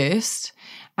first,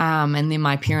 and then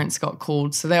my parents got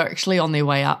called. So they were actually on their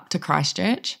way up to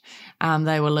Christchurch.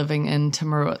 They were living in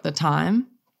Timaru at the time.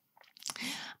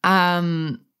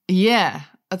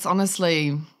 It's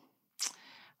honestly,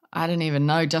 I don't even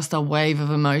know, just a wave of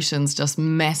emotions, just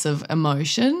massive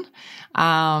emotion.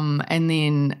 And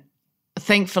then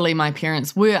thankfully my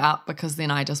parents were up, because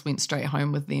then I just went straight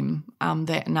home with them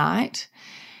that night.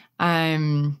 I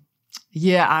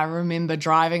remember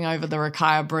driving over the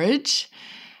Rakaya Bridge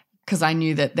because I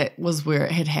knew that was where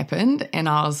it had happened, and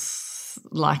I was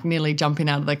like nearly jumping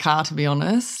out of the car, to be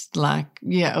honest. Like,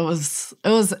 yeah, it was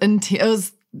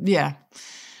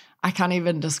I can't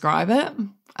even describe it.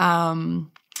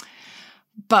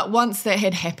 But once that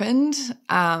had happened,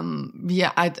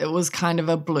 it was kind of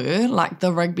a blur. Like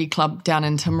the rugby club down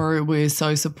in Timaru were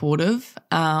so supportive.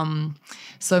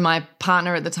 So my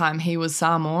partner at the time, he was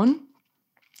Samoan.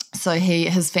 So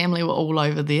his family were all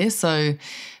over there. So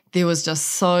there was just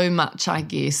so much, I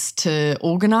guess, to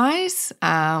organise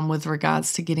with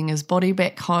regards to getting his body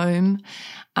back home.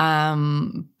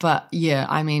 But yeah,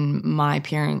 I mean, my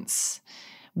parents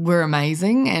were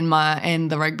amazing, and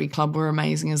the rugby club were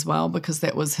amazing as well, because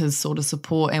that was his sort of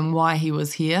support and why he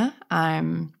was here.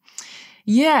 So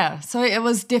it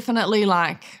was definitely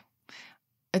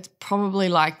it's probably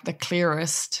like the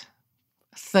clearest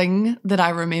thing that I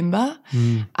remember.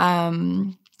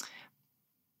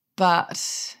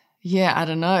 But yeah, I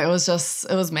don't know. It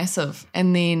was massive.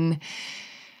 And then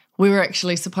we were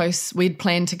actually we'd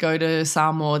planned to go to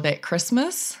Samoa that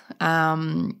Christmas.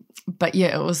 But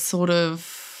yeah, it was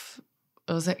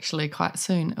actually quite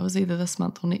soon. It was either this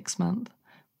month or next month.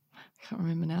 I can't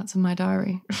remember now. It's in my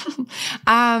diary.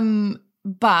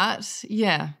 But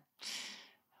yeah,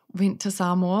 went to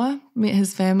Samoa, met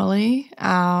his family.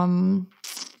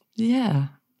 Yeah.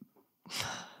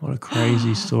 What a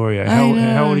crazy story.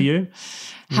 How old are you?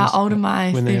 How old am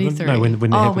I? 33. No,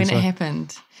 when it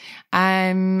happened.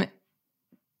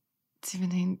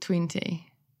 17, 20.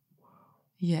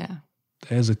 Yeah.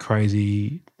 That is a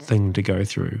crazy thing to go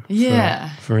through. Yeah.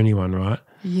 For anyone, right?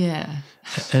 Yeah.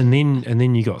 And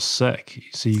then you got sick.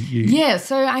 So you Yeah,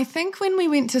 so I think when we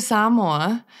went to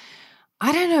Samoa,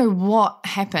 I don't know what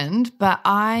happened, but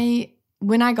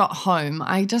when I got home,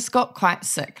 I just got quite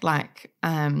sick, like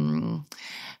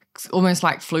almost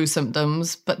like flu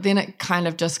symptoms, but then it kind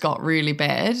of just got really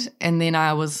bad, and then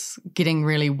I was getting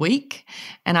really weak,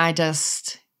 and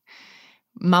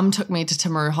Mum took me to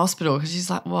Timaru Hospital because she's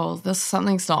like, well,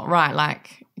 something's not right.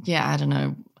 Like, yeah, I don't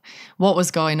know what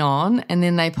was going on. And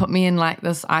then they put me in like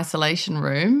this isolation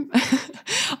room.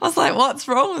 I was like, what's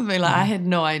wrong with me? Like, I had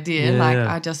no idea.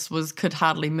 I just could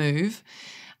hardly move.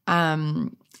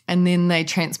 And then they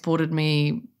transported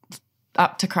me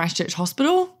up to Christchurch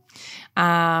Hospital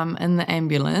in the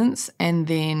ambulance, and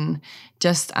then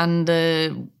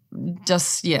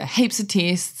heaps of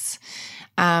tests.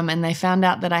 And they found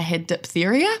out that I had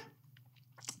diphtheria,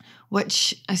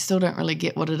 which I still don't really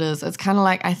get what it is. It's kind of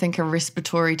like, I think, a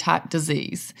respiratory type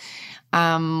disease,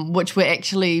 which we're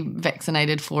actually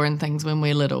vaccinated for and things when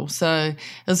we're little. So it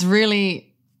was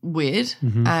really weird.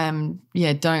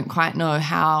 Don't quite know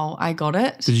how I got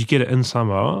it. Did you get it in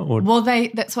Samoa? Or? Well,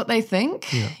 that's what they think.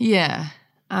 Yeah.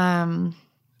 And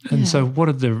so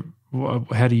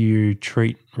how do you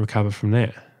recover from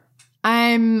that?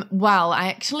 Well, I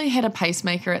actually had a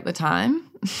pacemaker at the time.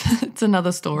 It's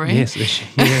another story. Yes,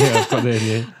 I've got that,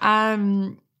 yeah.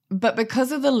 But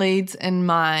because of the leads in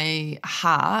my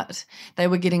heart, they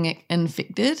were getting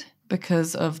infected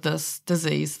because of this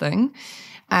disease thing.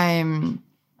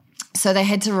 So they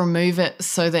had to remove it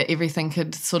so that everything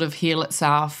could sort of heal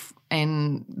itself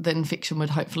and the infection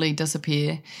would hopefully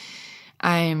disappear.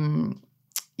 So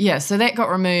that got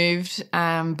removed,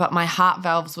 but my heart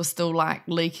valves were still like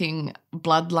leaking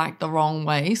blood like the wrong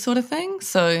way sort of thing.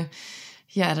 So,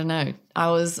 I don't know.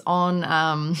 I was on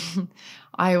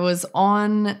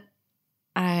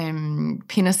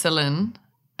penicillin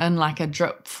and like a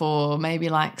drip for maybe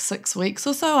like 6 weeks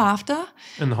or so after.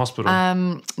 In the hospital?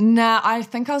 No, I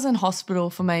think I was in hospital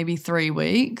for maybe 3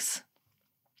 weeks.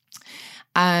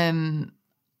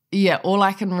 All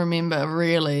I can remember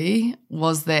really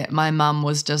was that my mum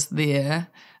was just there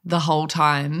the whole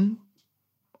time,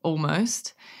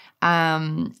 almost.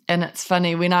 And it's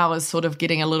funny, when I was sort of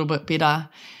getting a little bit better,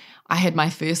 I had my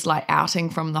first like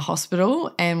outing from the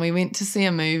hospital and we went to see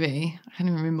a movie. I can't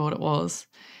even remember what it was.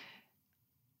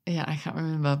 Yeah, I can't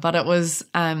remember. But it was,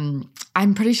 I'm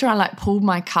pretty sure I like pulled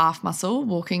my calf muscle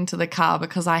walking to the car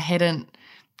because I hadn't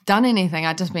done anything.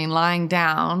 I'd just been lying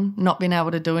down, not been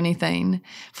able to do anything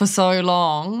for so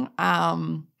long.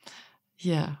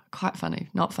 Quite funny.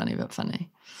 Not funny, but funny.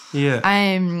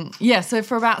 Yeah. So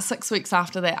for about 6 weeks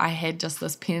after that, I had just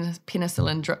this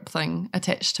penicillin drip thing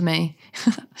attached to me.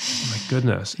 Oh my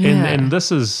goodness. Yeah. And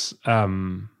this is,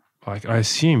 like, I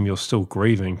assume you're still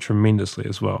grieving tremendously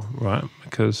as well, right?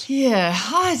 Because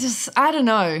I don't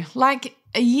know. Like,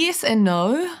 yes and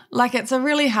no. Like, it's a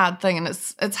really hard thing, and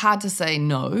it's hard to say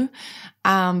no.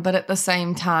 But at the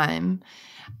same time,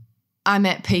 I'm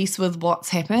at peace with what's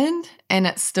happened, and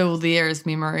it's still there as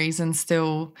memories and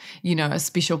still, a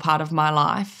special part of my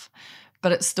life.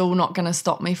 But it's still not going to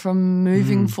stop me from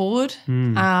moving forward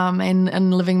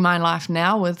and living my life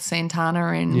now with Santana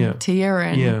and Tia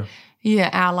and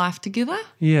our life together.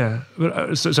 Yeah,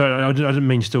 but so I didn't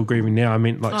mean still grieving now. I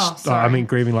mean I mean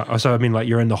grieving like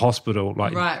you're in the hospital,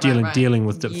 like dealing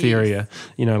with diphtheria.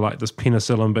 Yes. Like this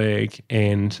penicillin bag,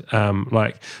 and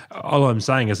like all I'm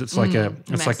saying is it's like a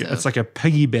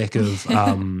piggyback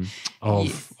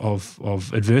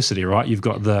of adversity, right? You've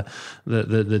got the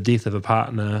death of a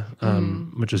partner,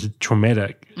 which is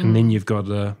traumatic, and then you've got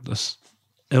this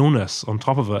illness on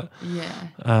top of it. Yeah.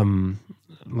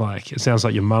 Like, it sounds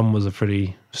like your mum was a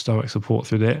pretty stoic support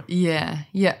through that. Yeah,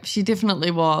 she definitely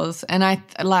was. And I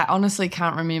honestly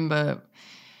can't remember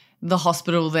the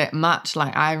hospital that much.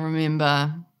 Like, I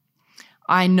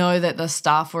know that the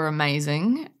staff were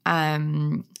amazing.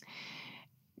 Because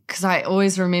I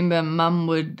always remember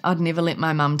I'd never let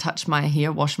my mum touch my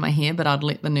hair, wash my hair, but I'd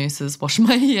let the nurses wash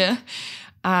my hair.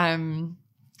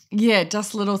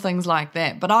 Just little things like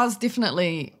that. But I was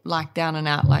definitely like down and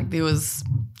out. Like, it was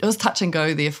touch and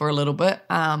go there for a little bit.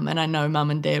 And I know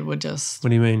Mum and Dad were just... What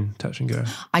do you mean, touch and go?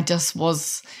 I just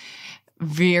was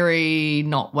very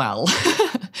not well.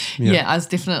 I was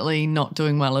definitely not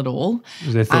doing well at all.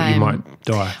 Because they thought you might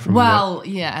die from that.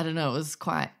 I don't know. It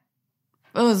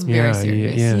was very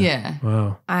serious. Yeah.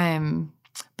 Wow.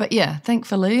 But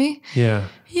thankfully. Yeah.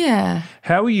 Yeah.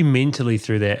 How were you mentally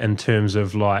through that in terms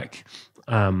of like...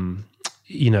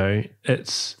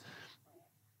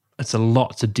 it's a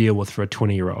lot to deal with for a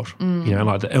 20-year-old,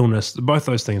 like the illness, both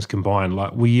those things combined.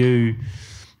 Like, were you,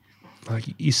 like,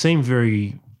 you seem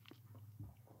very,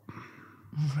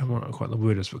 I don't know quite the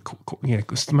word is, but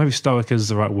maybe stoic is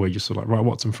the right word. You're sort of like, right,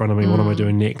 what's in front of me? What am I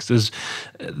doing next? Is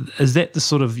that the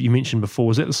sort of, you mentioned before,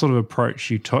 was that the sort of approach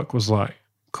you took, was like,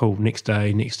 cool, next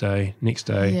day?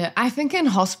 Yeah, I think in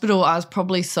hospital I was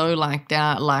probably so like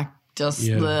out, like just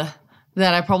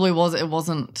that I probably was, it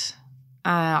wasn't,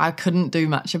 I couldn't do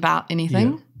much about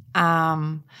anything.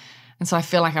 And so I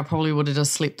feel like I probably would have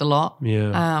just slept a lot.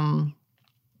 Yeah.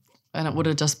 And it would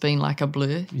have just been like a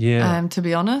blur. Yeah. To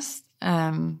be honest.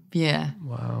 Yeah.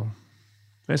 Wow.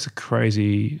 That's a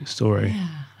crazy story.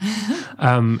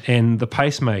 Yeah. And the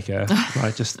pacemaker,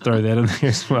 like, just throw that in there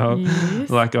as well. Yes.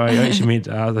 Like, I actually meant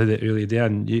to ask that earlier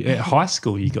down. At high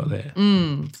school you got that.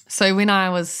 So when I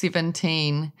was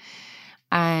 17,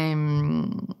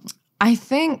 I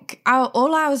think I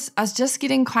was just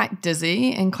getting quite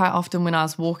dizzy, and quite often when I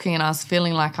was walking and I was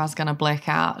feeling like I was going to black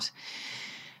out,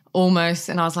 almost,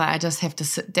 and I was like, I just have to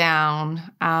sit down.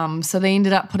 So they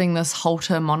ended up putting this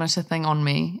Holter monitor thing on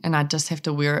me, and I'd just have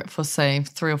to wear it for, say,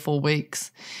 3 or 4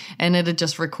 weeks, and it'd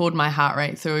just record my heart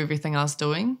rate through everything I was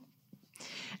doing.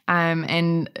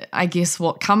 And I guess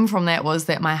what come from that was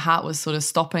that my heart was sort of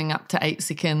stopping up to 8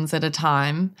 seconds at a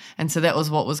time, and so that was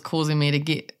what was causing me to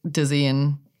get dizzy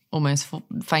and almost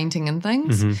fainting and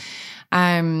things.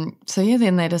 So yeah,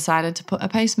 then they decided to put a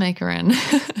pacemaker in.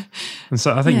 And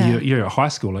so I think you're a high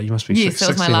schooler. You must be 16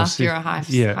 that was my last or year of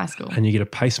high school. And you get a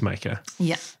pacemaker.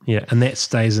 Yeah. Yeah, and that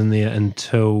stays in there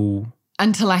until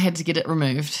I had to get it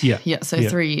Yeah. So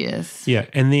 3 years. Yeah,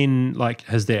 and then like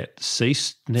has that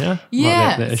ceased now? Yeah,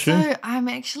 like that issue? So I'm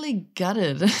actually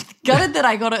gutted that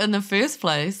I got it in the first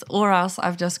place, or else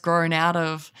I've just grown out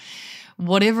of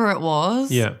whatever it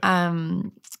was. Yeah.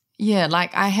 Yeah,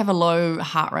 like I have a low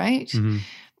heart rate,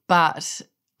 but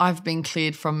I've been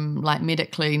cleared from like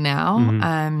medically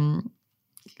now.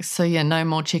 So yeah, no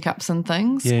more checkups and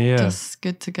things. Yeah. Just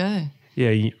good to go.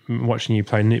 Yeah, watching you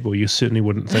play netball, you certainly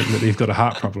wouldn't think that you've got a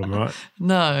heart problem, right?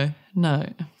 No.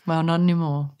 Well, not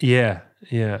anymore. Yeah.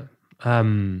 You've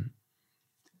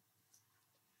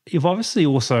obviously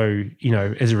also,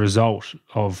 as a result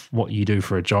of what you do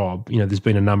for a job, there's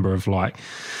been a number of like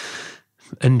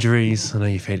injuries. I know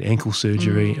you've had ankle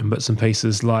surgery and bits and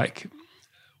pieces. Like,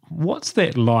 what's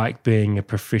that like being a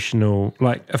professional?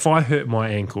 Like, if I hurt my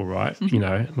ankle, right,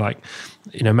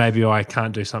 maybe I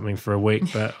can't do something for a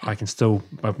week, but I can still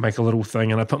make a little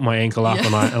thing and I put my ankle up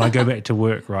and I go back to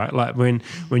work, right? Like when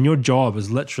your job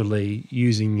is literally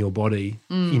using your body,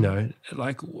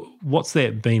 like what's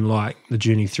that been like, the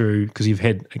journey through? Because you've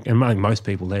had, and I think most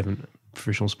people haven't,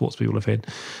 professional sports people have had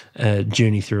a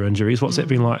journey through injuries. What's that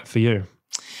been like for you?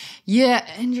 Yeah,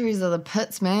 injuries are the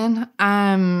pits, man.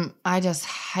 I just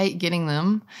hate getting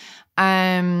them.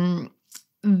 I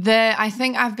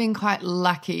think I've been quite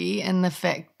lucky in the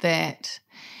fact that,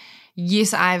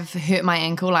 yes, I've hurt my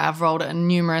ankle. Like I've rolled it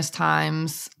numerous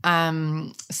times.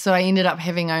 So I ended up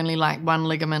having only like one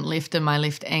ligament left in my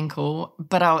left ankle,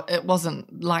 but it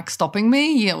wasn't like stopping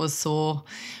me. Yeah, it was sore,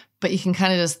 but you can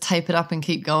kind of just tape it up and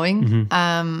keep going,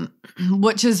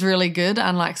 which is really good,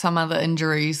 unlike some other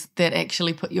injuries that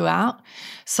actually put you out.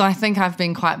 So I think I've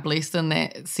been quite blessed in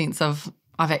that sense of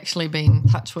I've actually been,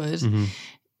 touch wood,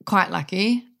 quite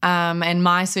lucky. And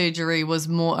my surgery was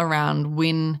more around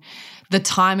the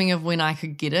timing of when I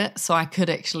could get it, so I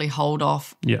could actually hold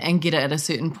off and get it at a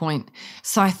certain point.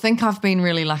 So I think I've been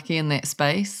really lucky in that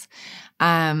space.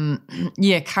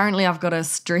 Currently I've got a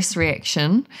stress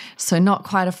reaction, so not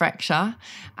quite a fracture,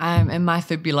 in my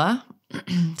fibula.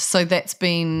 So that's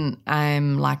been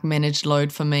like managed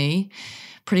load for me,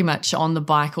 pretty much on the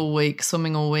bike all week,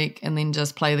 swimming all week, and then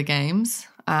just play the games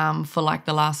for like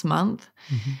the last month.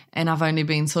 And I've only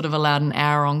been sort of allowed an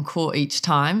hour on court each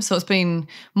time. So it's been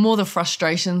more, the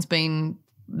frustration's been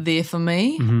there for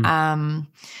me. And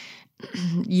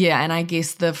I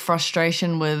guess the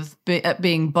frustration with it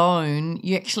being bone,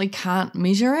 you actually can't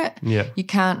measure it. Yeah. You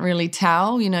can't really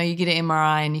tell. You get an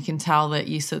MRI and you can tell that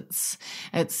yes, it's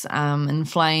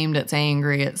inflamed, it's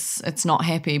angry, it's not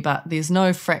happy, but there's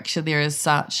no fracture there as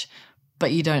such,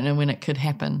 but you don't know when it could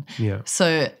happen. Yeah.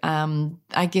 So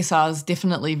I guess I was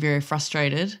definitely very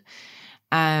frustrated.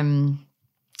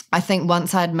 I think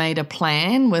once I'd made a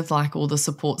plan with like all the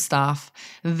support staff,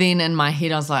 then in my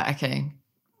head I was like, okay,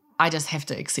 I just have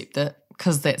to accept it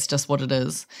because that's just what it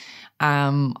is.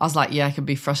 I was like, I could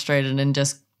be frustrated and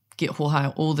just get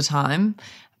hoha all the time,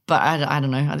 but I don't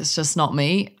know. It's just not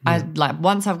me.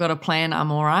 Once I've got a plan,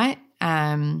 I'm all right.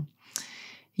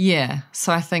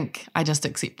 So I think I just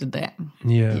accepted that.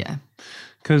 Yeah.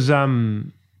 Because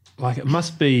it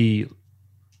must be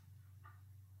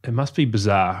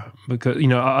bizarre because,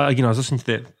 I was listening to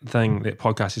that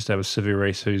podcast yesterday with Sivy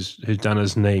Reese, who's done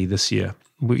his knee this year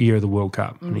of the World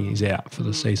Cup, and he's out for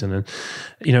the season. And,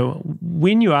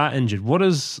 when you are injured, what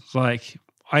is like,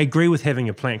 I agree with having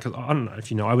a plan because I don't know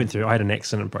if I had an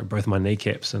accident, broke both my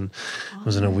kneecaps and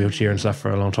was in a wheelchair and stuff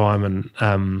for a long time.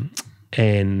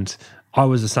 And I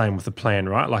was the same with the plan,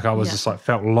 right? Like I was just like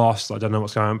felt lost. I don't know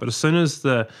what's going on. But as soon as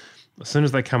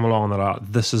they come along and they're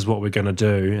like, this is what we're going to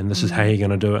do and this is how you're going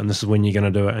to do it and this is when you're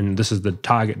going to do it and this is the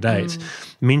target dates,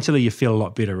 mentally you feel a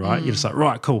lot better, right? You're just like,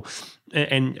 right, cool.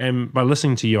 And by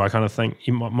listening to you, I kind of think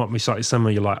you might be slightly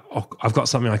similar. You're like, oh, I've got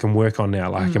something I can work on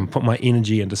now. Like I can put my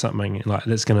energy into something like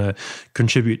that's going to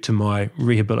contribute to my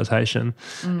rehabilitation.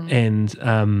 And,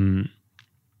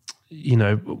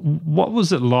 what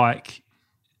was it like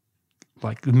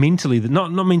mentally,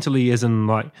 not mentally as in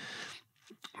like,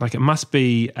 like it must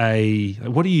be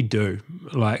what do you do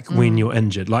like when you're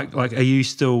injured? Like are you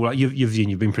still like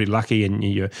you've been pretty lucky and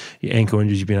your ankle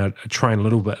injuries you've been able to train a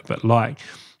little bit, but like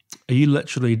are you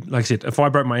literally, like I said, if I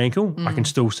broke my ankle, I can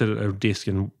still sit at a desk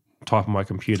and type on my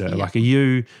computer. Yeah. Like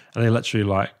are they literally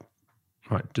like,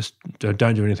 right, just don't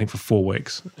do anything for 4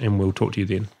 weeks and we'll talk to you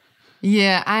then?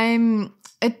 Yeah,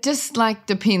 it just like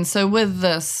depends. So with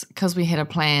this, because we had a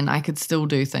plan, I could still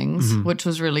do things, which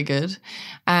was really good.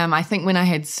 I think when I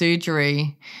had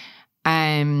surgery,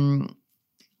 I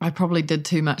probably did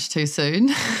too much too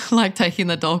soon, like taking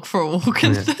the dog for a walk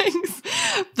and things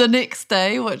the next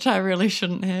day, which I really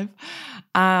shouldn't have.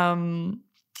 I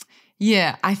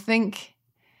think,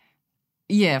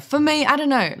 for me, I don't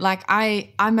know. Like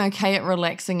I'm okay at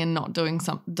relaxing and not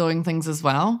doing things as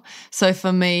well. So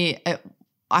for me,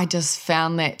 I just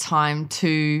found that time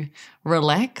to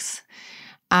relax.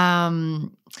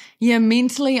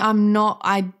 Mentally,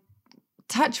 I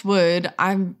touch wood.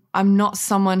 I'm not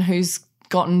someone who's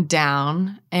gotten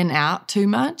down and out too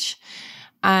much.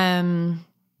 I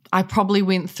probably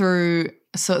went through,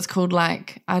 so it's called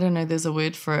like, I don't know, there's a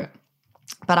word for it.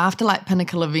 But after like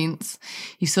pinnacle events,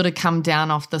 you sort of come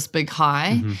down off this big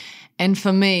high. Mm-hmm. And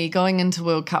for me, going into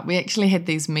World Cup, we actually had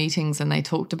these meetings and they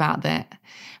talked about that.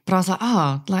 But I was like,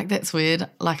 oh, like that's weird.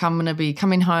 Like I'm going to be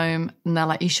coming home and they're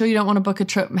like, you sure you don't want to book a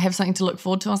trip and have something to look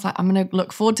forward to? I was like, I'm going to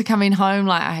look forward to coming home.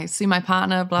 Like I see my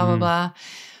partner, blah, blah, blah.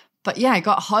 But yeah, I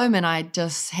got home and I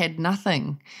just had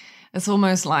nothing. It's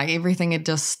almost like everything had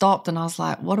just stopped and I was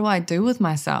like, what do I do with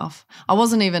myself? I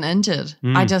wasn't even injured.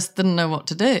 I just didn't know what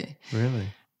to do. Really?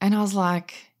 And I was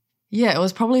like, yeah, it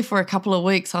was probably for a couple of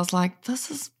weeks. I was like,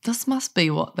 this must be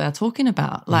what they're talking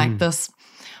about. Like this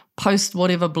post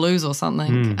whatever blues or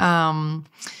something.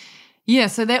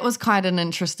 So that was quite an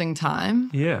interesting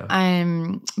time. Yeah.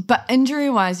 But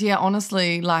injury-wise,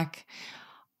 honestly, like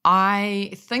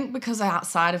I think because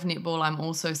outside of netball I'm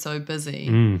also so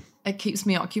busy, it keeps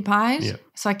me occupied. Yeah.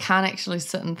 So I can't actually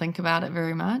sit and think about it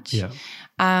very much. Yeah.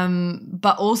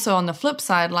 But also on the flip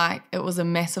side, like it was a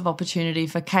massive opportunity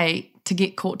for Kate to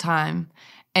get court time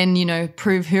and, you know,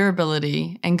 prove her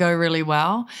ability and go really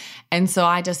well. And so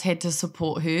I just had to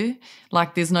support her.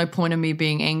 Like there's no point of me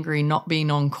being angry, not being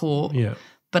on court. Yeah.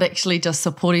 But actually just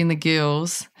supporting the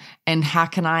girls and how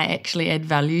can I actually add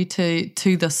value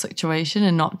to this situation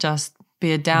and not just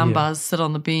be a down buzz, sit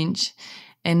on the bench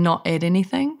and not add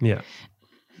anything. Yeah.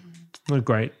 What a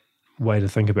great way to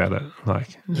think about it.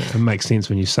 Like it makes sense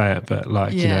when you say it, but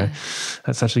like, you know,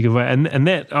 that's such a good way. And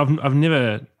that I've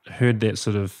never heard that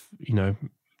sort of, you know,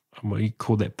 what do you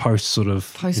call that post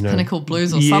pinnacle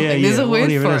blues or something. There's a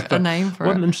word for it, a name for it.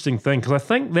 What an interesting thing, because I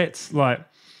think that's like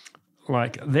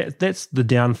that's the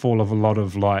downfall of a lot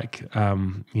of like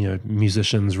you know,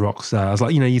 musicians, rock stars.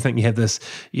 Like, you know, you think you have this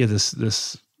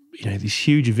you know, these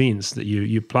huge events that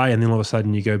you play, and then all of a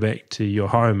sudden you go back to your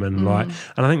home and like,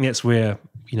 and I think that's where,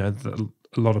 you know,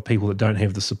 a lot of people that don't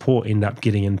have the support end up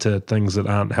getting into things that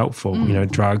aren't helpful, you know,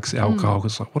 drugs, alcohol.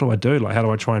 It's like, what do I do? Like, how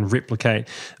do I try and replicate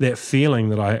that feeling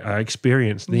that I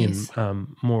experienced then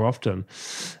more often?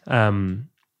 Quite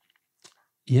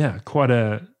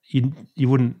a, you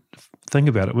wouldn't think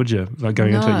about it, would you? Like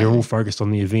going into it, you're all focused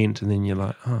on the event and then you're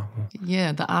like, oh. Well,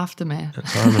 yeah, the aftermath. At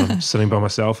home and I'm sitting by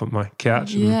myself at my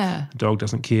couch and the dog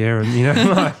doesn't care and, you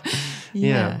know,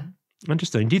 like,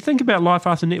 Interesting. Do you think about life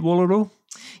after netball at all?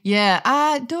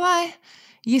 Yeah. Do I?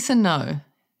 Yes and no.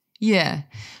 Yeah.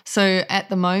 So at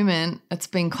the moment, it's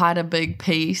been quite a big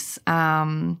piece.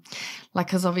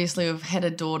 Because obviously we've had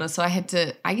a daughter, so I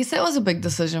guess that was a big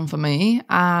decision for me.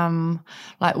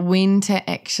 Like when to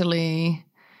actually,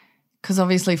 because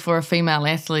obviously for a female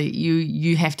athlete,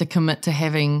 you have to commit to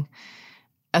having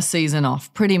a season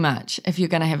off pretty much if you're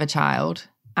going to have a child.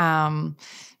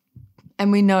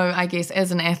 And we know, I guess,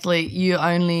 as an athlete, you're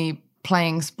only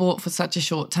playing sport for such a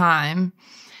short time.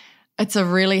 It's a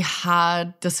really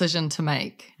hard decision to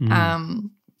make.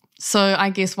 So I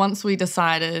guess once we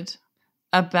decided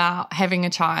about having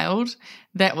a child,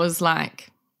 that was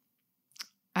like,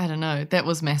 I don't know, that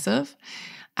was massive.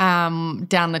 Down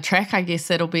the track, I guess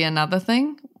that'll be another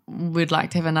thing. We'd like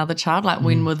to have another child. Like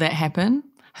when will that happen?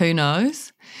 Who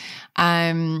knows?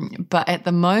 But at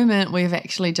the moment, we've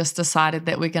actually just decided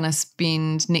that we're going to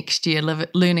spend next year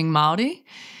learning Māori,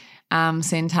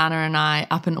 Santana and I,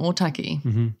 up in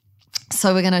Otaki.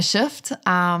 So we're going to shift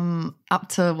up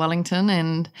to Wellington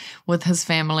and with his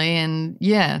family and,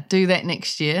 do that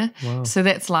next year. Wow. So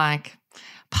that's like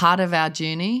part of our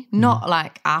journey, not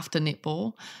like after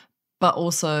netball, but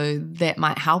also that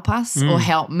might help us or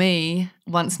help me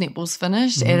once netball's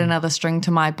finished, add another string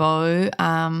to my bow.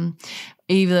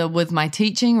 either with my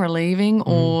teaching, relieving,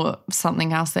 or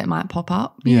something else that might pop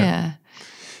up. Yeah.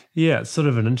 Yeah, it's sort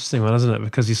of an interesting one, isn't it?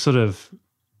 Because you sort of,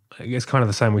 it's kind of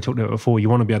the same we talked about before. You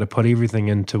want to be able to put everything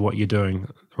into what you're doing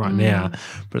right now,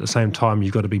 but at the same time,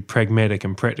 you've got to be pragmatic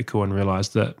and practical and realise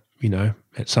that,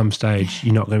 at some stage,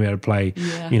 you're not going to be able to play,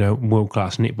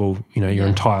 world-class netball, your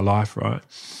entire life, right?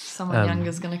 Someone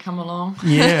younger's going to come along.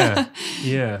 Yeah.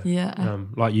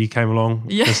 Like you came along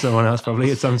to someone else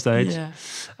probably at some stage. Yeah.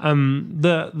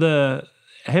 The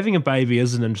having a baby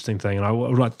is an interesting thing, and I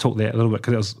would like to talk that a little bit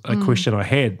because it was a question I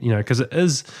had, because it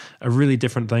is a really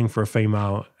different thing for a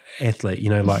female athlete,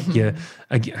 like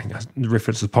again,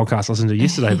 reference to the podcast I listened to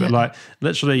yesterday, but like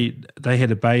literally they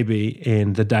had a baby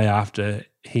and the day after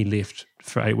he left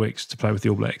for 8 weeks to play with the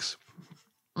All Blacks.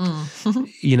 And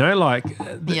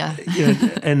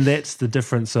that's the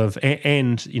difference of,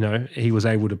 and he was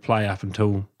able to play up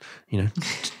until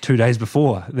 2 days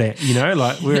before that,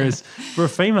 whereas for a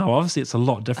female obviously it's a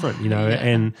lot different,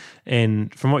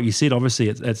 and from what you said, obviously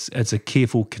it's a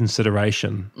careful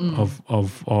consideration of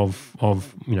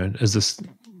is this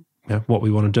what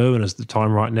we want to do, and is the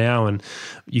time right now, and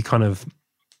you kind of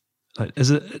like,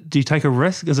 do you take a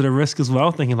risk? Is it a risk as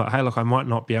well? Thinking like, hey, look, I might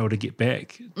not be able to get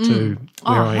back to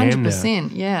where I am now. 100%,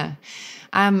 yeah.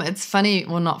 It's funny,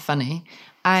 well, not funny.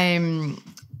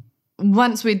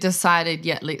 Once we decided,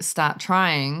 let's start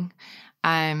trying,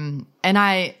 and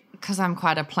because I'm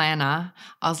quite a planner,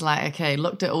 I was like, okay,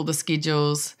 looked at all the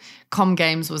schedules. Com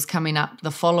Games was coming up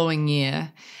the following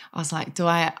year. I was like,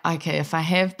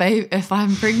 if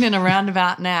I'm pregnant around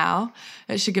about now,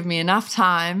 it should give me enough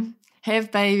time,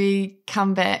 have baby,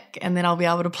 come back, and then I'll be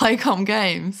able to play Com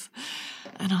Games.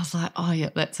 And I was like, oh, yeah,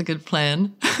 that's a good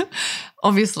plan.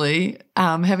 Obviously,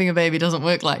 having a baby doesn't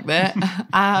work like that.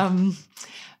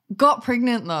 Got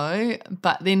pregnant, though,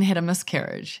 but then had a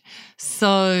miscarriage.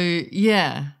 So,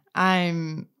 yeah,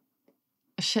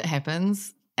 shit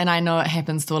happens, and I know it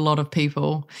happens to a lot of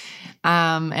people.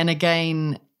 And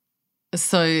again,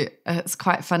 so it's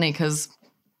quite funny because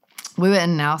we were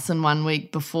in Nelson 1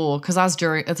 week before, because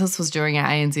this was during our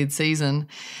ANZ season,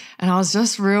 and I was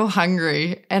just real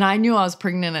hungry, and I knew I was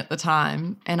pregnant at the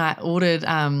time, and I ordered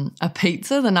a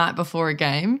pizza the night before a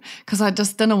game because I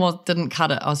just didn't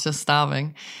cut it. I was just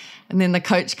starving. And then the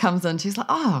coach comes in, she's like,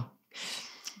 oh,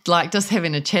 like just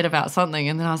having a chat about something,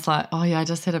 and then I was like, oh yeah, I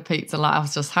just had a pizza, like I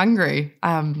was just hungry.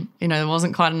 There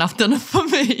wasn't quite enough dinner for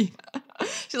me.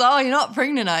 She's like, oh, you're not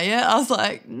pregnant, are you? I was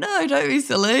like, no, don't be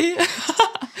silly.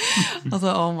 I was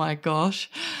like, oh my gosh.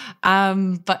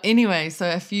 But anyway, so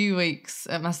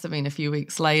it must have been a few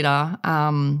weeks later,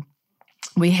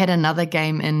 we had another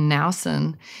game in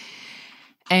Nelson,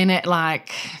 and at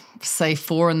like, say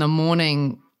 4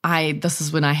 a.m, this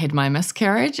is when I had my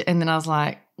miscarriage, and then I was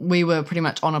like, we were pretty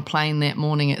much on a plane that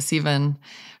morning at 7,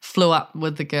 flew up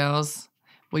with the girls,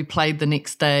 we played the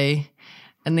next day,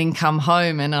 and then come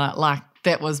home, and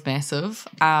that was massive.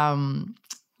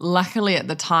 Luckily at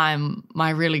the time, my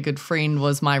really good friend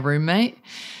was my roommate,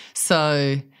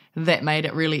 so that made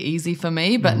it really easy for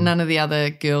me, but none of the other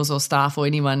girls or staff or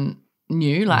anyone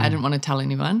knew. I didn't want to tell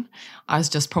anyone. I was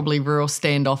just probably real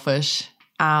standoffish.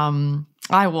 I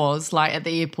was, at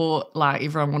the airport,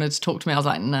 everyone wanted to talk to me. I was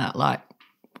like, nah,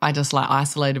 I just,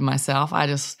 isolated myself.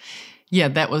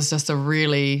 That was just a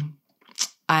really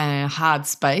hard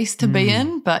space to be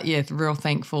in. But, yeah, real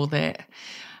thankful that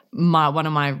one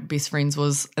of my best friends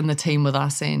was in the team with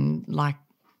us, and,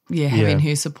 having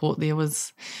her support there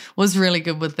was really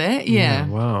good with that. Yeah.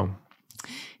 Wow.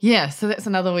 Yeah, so that's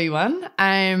another wee one.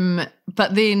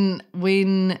 But then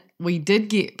when we did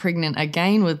get pregnant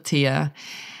again with Tia,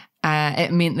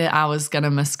 it meant that I was going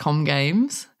to miss Com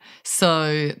Games.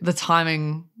 So the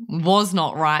timing was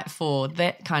not right for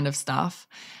that kind of stuff.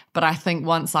 But I think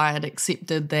once I had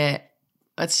accepted that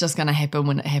it's just going to happen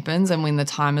when it happens, and when the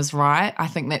time is right, I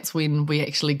think that's when we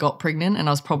actually got pregnant, and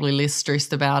I was probably less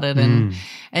stressed about it and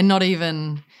not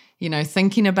even,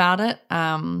 thinking about it.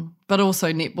 But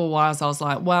also netball-wise, I was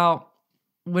like, well,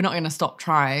 we're not going to stop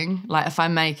trying. If I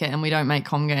make it and we don't make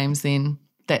Com Games, then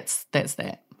that's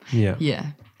that. Yeah. Yeah.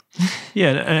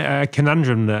 Yeah, a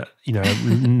conundrum that,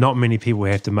 not many people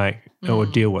have to make or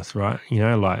deal with, right?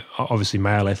 Obviously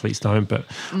male athletes don't, but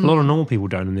a lot of normal people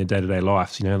don't in their day-to-day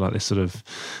lives, they sort of,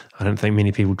 I don't think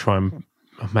many people try and,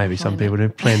 maybe some people do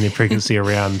plan their pregnancy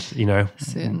around,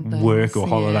 work or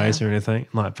holidays or anything.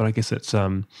 But I guess it's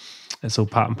all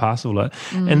part and parcel.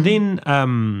 And then,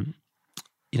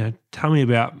 tell me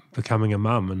about becoming a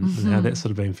mum and how that's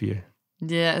sort of been for you.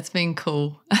 Yeah, it's been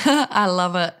cool. I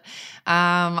love it.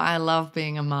 I love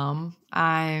being a mum.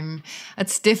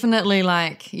 It's definitely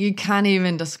you can't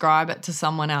even describe it to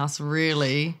someone else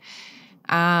really.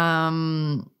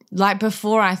 Like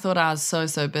before I thought I was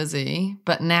so busy,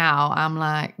 but now I'm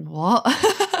like, what?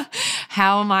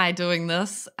 How am I doing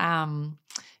this?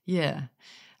 Yeah.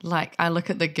 Like I look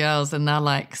at the girls and they're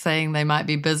like saying they might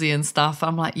be busy and stuff.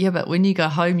 I'm like, yeah, but when you go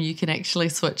home, you can actually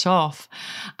switch off.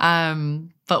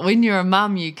 But when you're a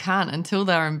mum, you can't until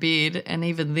they're in bed. And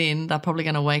even then they're probably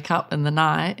going to wake up in the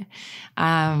night.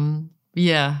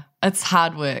 Yeah, it's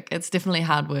hard work. It's definitely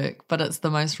hard work, but it's the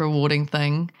most rewarding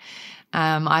thing.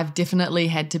 I've definitely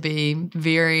had to be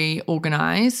very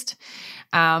organized,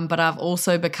 but I've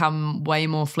also become way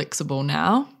more flexible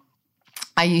now.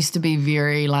 I used to be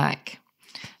very like,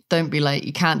 don't be late,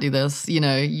 you can't do this,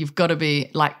 you've got to be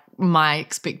like, my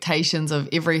expectations of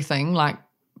everything, like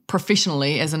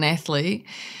professionally as an athlete,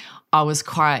 I was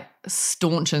quite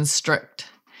staunch and strict.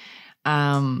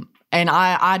 And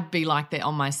I'd be like that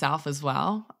on myself as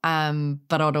well,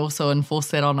 but I'd also enforce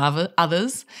that on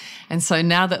others. And so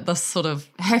now that this sort of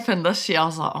happened this year, I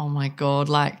was like, oh my God,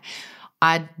 like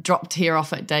I'd dropped her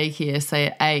off at daycare, say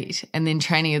at 8, and then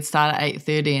training would start at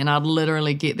 8:30, and I'd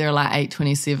literally get there like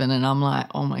 8:27, and I'm like,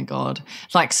 oh my God.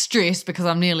 Like stressed because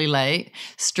I'm nearly late,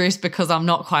 stressed because I'm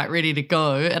not quite ready to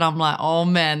go, and I'm like, oh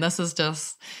man, this is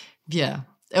just, yeah,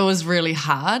 it was really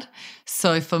hard.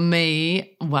 So for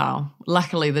me, wow,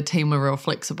 luckily the team were real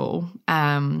flexible.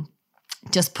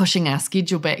 Just pushing our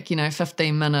schedule back,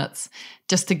 15 minutes,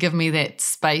 just to give me that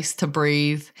space to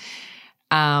breathe,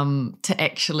 to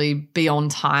actually be on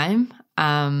time.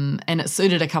 And it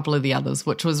suited a couple of the others,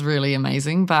 which was really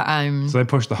amazing. But so they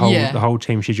pushed the whole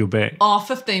team schedule back.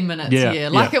 15 minutes, yeah.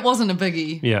 Like it wasn't a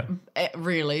biggie,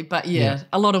 really. But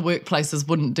a lot of workplaces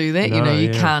wouldn't do that. No,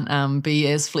 you can't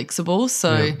be as flexible.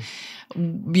 So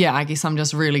I guess I'm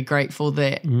just really grateful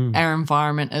that our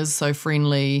environment is so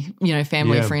friendly,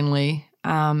 family friendly.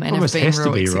 And almost have been has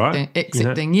real to be,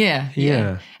 accepting. right?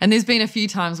 Yeah. And there's been a few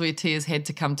times where Tia's had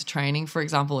to come to training, for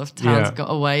example, if Tan's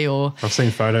got away or I've seen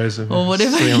photos of or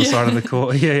whatever on the side of the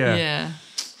court. Yeah.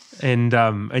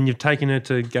 And you've taken her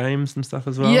to games and stuff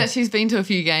as well? Yeah, she's been to a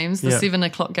few games. The 7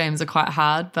 o'clock games are quite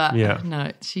hard, but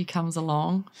no, she comes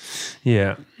along.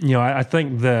 Yeah. I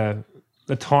think the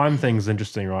time thing's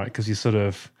interesting, right? Because you sort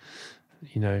of,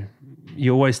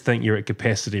 you always think you're at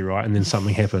capacity, right? And then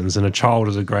something happens, and a child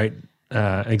is a great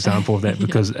example of that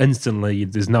because instantly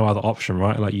there's no other option,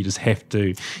 right? Like you just have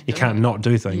to, you can't not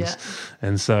do things. Yeah.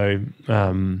 And so,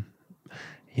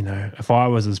 if I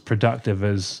was as productive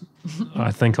as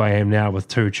I think I am now with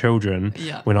 2 children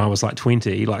when I was like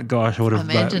 20, like gosh, I would have,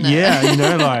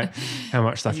 like how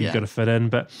much stuff you've got to fit in.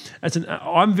 But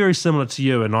I'm very similar to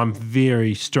you, and I'm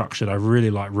very structured. I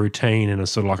really like routine, and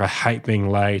it's sort of like I hate being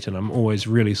late, and I'm always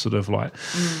really sort of like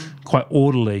quite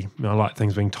orderly. I like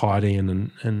things being tidy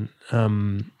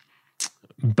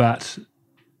but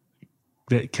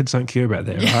the kids don't care about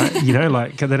that, right?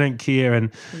 Like they don't care,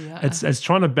 and it's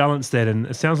trying to balance that. And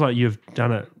it sounds like you've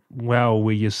done it well,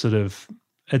 where you sort of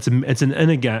it's an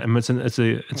inner game. It's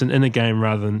an inner game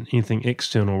rather than anything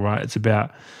external, right? It's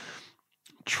about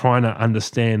trying to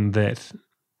understand that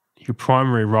your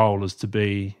primary role is to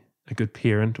be a good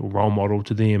parent or role model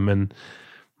to them, and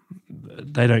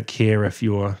they don't care if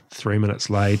you're 3 minutes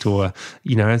late or,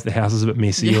 if the house is a bit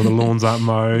messy or the lawns aren't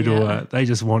mowed or they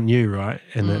just want you, right?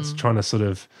 And it's trying to sort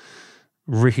of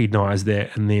recognize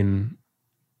that and then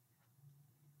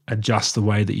adjust the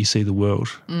way that you see the world,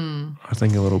 I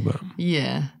think a little bit.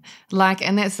 Yeah.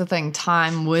 And that's the thing,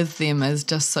 time with them is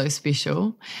just so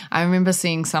special. I remember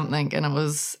seeing something, and it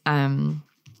was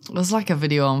like a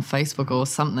video on Facebook or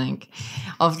something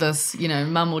of this,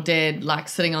 mum or dad like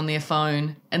sitting on their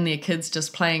phone and their kids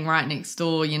just playing right next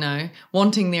door,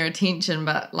 wanting their attention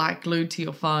but like glued to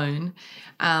your phone.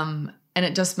 And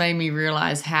it just made me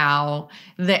realize how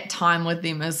that time with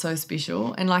them is so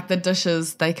special. And like the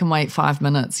dishes, they can wait 5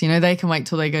 minutes, they can wait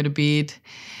till they go to bed.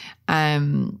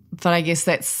 But I guess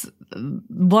that's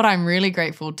what I'm really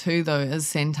grateful to, though, is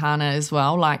Santana as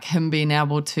well, like him being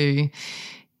able to,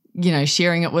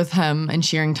 sharing it with him and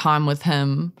sharing time with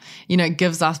him,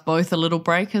 gives us both a little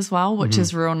break as well, which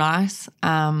is real nice.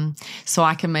 So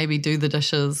I can maybe do the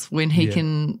dishes when he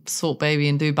can sort baby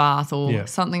and do bath or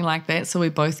something like that. So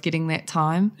we're both getting that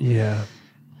time. Yeah.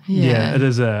 It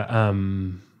is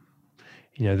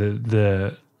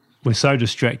we're so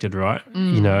distracted, right?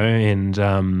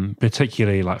 And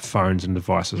particularly like phones and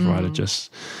devices, right, are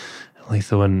just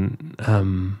lethal. And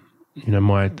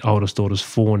my oldest daughter's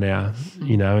 4 now,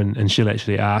 and she'll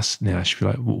actually ask now,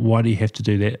 she'll be like, why do you have to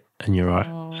do that? And you're right.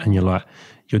 And you're like,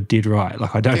 you're dead right.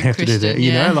 Like, I don't have to do that,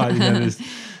 there's,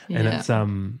 and it's,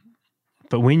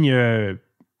 but when you're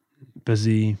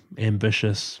busy,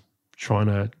 ambitious, trying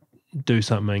to do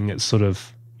something, it's sort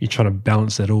of, you're trying to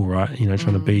balance that all, right?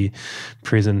 Trying to be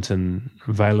present and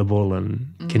available and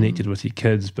connected with your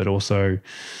kids, but also,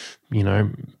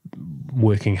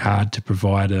 working hard to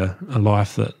provide a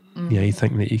life that you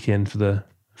think that you can for the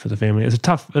family. It is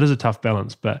a tough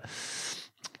balance, but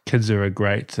kids are a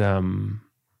great.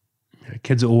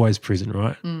 Kids are always present,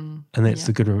 right? And that's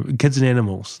the good. Kids and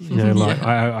animals,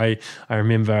 I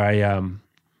remember I don't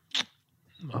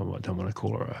want to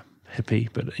call her a hippie,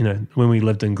 but when we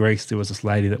lived in Greece, there was this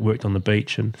lady that worked on the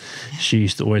beach, and she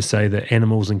used to always say that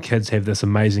animals and kids have this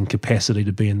amazing capacity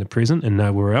to be in the present and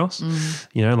nowhere else.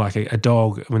 Like a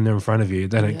dog, when they're in front of you,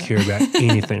 they don't care about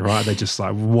anything, right? They're just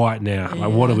like, right now,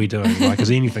 like, what are we doing? Like, is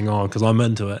anything on? Because I'm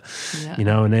into it,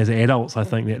 and as adults, I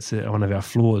think that's one of our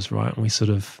flaws, right? We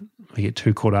get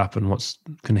too caught up in what's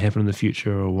going to happen in the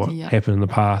future or what happened in the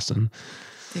past. And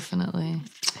definitely.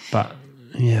 But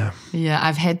yeah,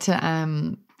 I've had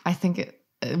to I think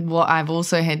what I've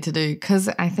also had to do, because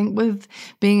I think with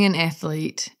being an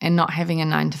athlete and not having a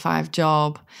 9-to-5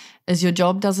 job, is your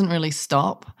job doesn't really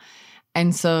stop.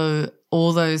 And so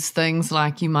all those things,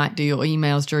 like you might do your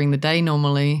emails during the day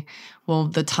normally, well,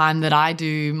 the time that I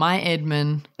do my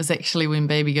admin is actually when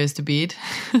baby goes to bed,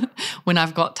 when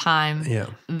I've got time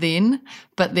then.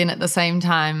 But then at the same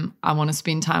time, I want to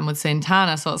spend time with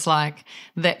Santana. So it's like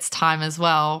that's time as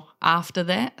well after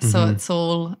that. So it's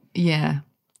all,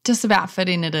 just about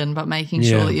fitting it in, but making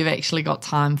sure that you've actually got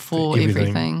time for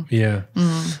everything. Yeah,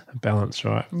 balance,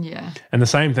 right? Yeah. And the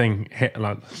same thing,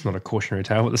 it's not a cautionary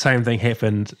tale, but the same thing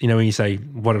happened, when you say,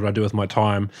 what did I do with my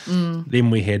time?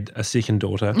 Then we had a second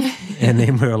daughter, and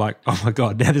then we were like, oh my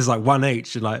God, now there's like one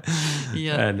each.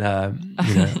 And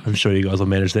I'm sure you guys will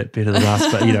manage that better than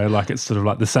us, but, it's sort of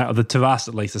like to us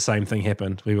at least, the same thing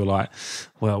happened. We were like,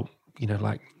 well,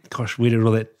 gosh, where did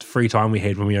all that free time we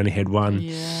had when we only had one?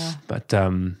 Yeah. But,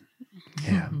 a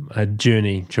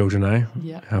journey, children, eh?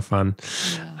 Yeah. How fun.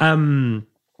 Yeah.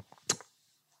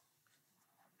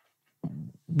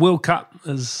 World Cup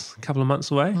is a couple of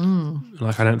months away.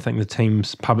 I don't think the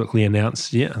team's publicly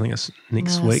announced yet. I think it's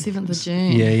next week. 7th of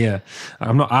June. Yeah.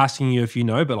 I'm not asking you if you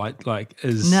know, but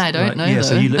is... No, I don't know. Yeah, though.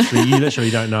 So you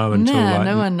literally don't know until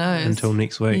no one knows. Until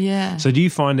next week. Yeah. So do you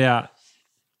find out...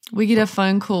 We get a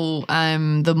phone call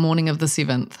the morning of the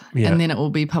 7th, and then it will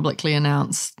be publicly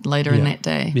announced later in that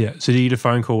day. Yeah. So do you get a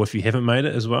phone call if you haven't made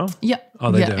it as well? Yep.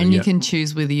 Oh, they do. And you can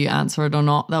choose whether you answer it or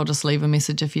not. They'll just leave a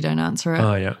message if you don't answer it.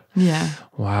 Oh, yeah. Yeah.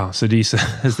 Wow. So is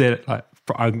that like...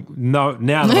 now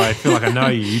that I feel like I know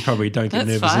you, you probably don't get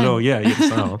nervous at all. Yeah, yeah.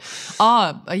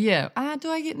 Do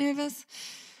I get nervous?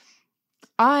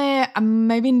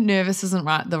 Maybe nervous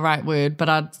isn't the right word, but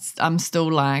I'm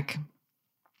still like...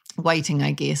 waiting,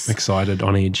 I guess. Excited,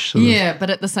 on edge. Sort of. But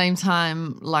at the same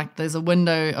time, like there's a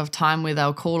window of time where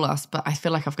they'll call us, but I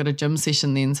feel like I've got a gym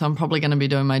session then, so I'm probably going to be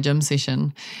doing my gym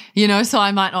session, so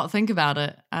I might not think about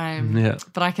it.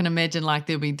 But I can imagine like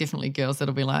there'll be definitely girls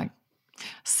that'll be like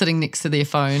sitting next to their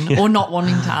phone or not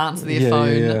wanting to answer their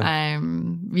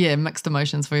phone. Mixed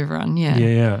emotions for everyone.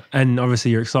 Yeah. And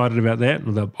obviously you're excited about that,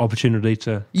 the opportunity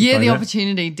to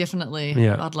opportunity, definitely.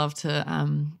 Yeah. I'd love to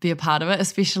be a part of it,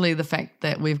 especially the fact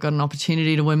that we've got an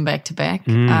opportunity to win back-to-back,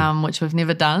 which we've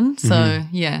never done. So,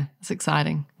 it's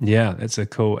exciting. Yeah, that's a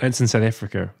cool... And it's in South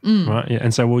Africa, right? Yeah.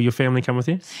 And so will your family come with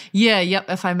you? Yeah,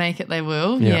 if I make it, they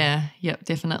will. Yeah,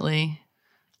 definitely.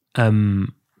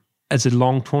 Is it a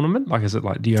long tournament? Like, is it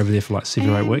like, do you over there for like 7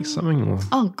 or 8 weeks or something? Or?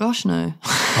 Oh, gosh, no.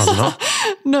 Oh, not?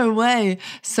 No way.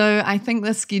 So I think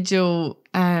the schedule,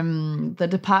 the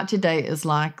departure date is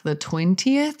like the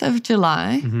 20th of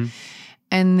July.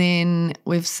 And then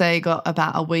we've, got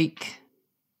about a week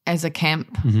as a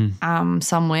camp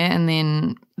somewhere. And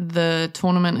then the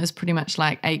tournament is pretty much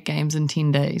like 8 games in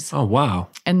 10 days. Oh, wow.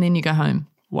 And then you go home.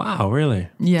 Wow, really?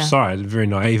 Yeah. Sorry, very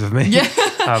naive of me. Yeah.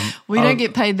 We don't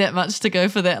get paid that much to go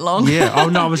for that long. Yeah. Oh,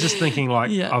 no, I was just thinking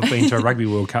like I've been to a Rugby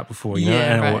World Cup before,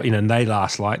 and they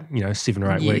last like, 7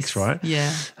 or 8 weeks, right?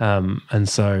 Yeah. And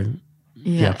so,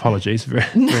 apologies, very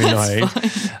naive.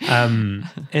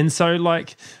 And so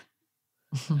like,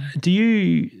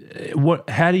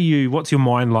 what's your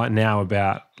mind like now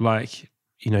about like,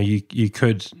 you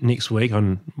could next week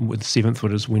with the 7th,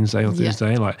 what is Wednesday or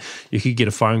Thursday, like you could get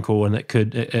a phone call and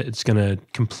it's going to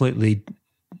completely,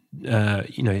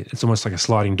 it's almost like a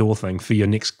sliding door thing for your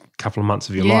next couple of months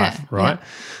of your life, right? Yeah.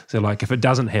 So like if it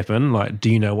doesn't happen, like do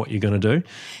you know what you're going to do?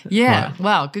 Yeah. Like,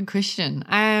 wow, good question.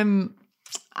 In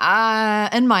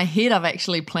my head, I've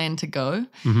actually planned to go.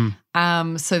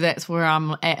 So that's where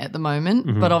I'm at the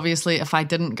moment. But obviously, if I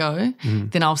didn't go,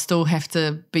 then I'll still have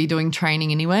to be doing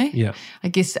training anyway. Yeah. I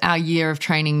guess our year of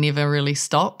training never really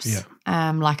stops.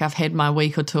 Yeah. Like I've had my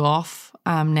week or two off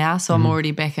now, so I'm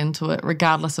already back into it,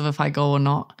 regardless of if I go or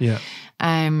not. Yeah.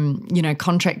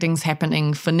 Contracting's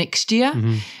happening for next year,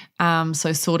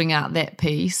 so sorting out that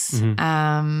piece,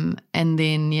 and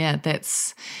then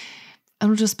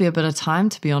it'll just be a bit of time,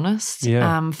 to be honest,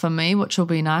 for me, which will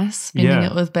be nice, spending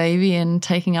it with baby and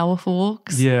taking Awa for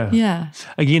walks. Yeah.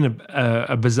 Again,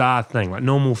 a bizarre thing, like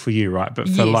normal for you, right? But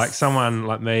for like someone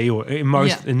like me, or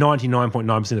most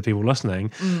 99.9% of people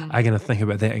listening are going to think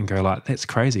about that and go like, that's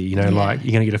crazy. Like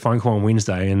you're going to get a phone call on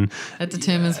Wednesday and it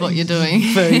determines what you're doing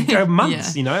for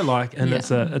months, and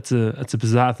it's a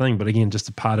bizarre thing, but again, just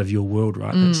a part of your world,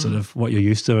 right? That's sort of what you're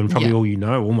used to and probably all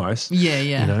almost.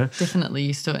 Definitely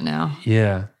used to it now.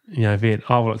 Yeah, Vet.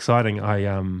 Oh, well, exciting. I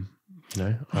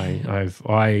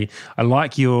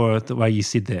like the way you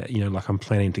said that. Like I'm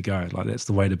planning to go. Like that's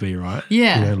the way to be, right?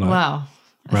 Yeah. Wow.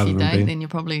 If you don't, being, then you're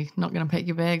probably not going to pack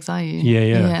your bags, are you?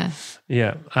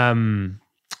 Yeah. And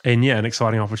an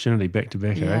exciting opportunity back to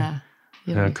back.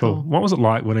 Cool. What was it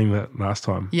like winning that last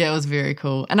time? Yeah, it was very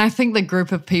cool. And I think the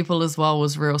group of people as well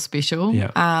was real special.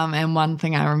 Yeah. And one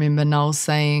thing I remember Noel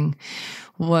saying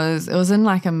was, it was in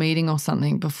like a meeting or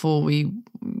something before we,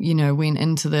 went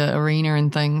into the arena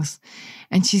and things.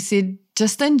 And she said,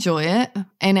 just enjoy it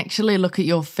and actually look at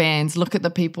your fans, look at the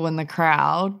people in the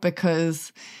crowd,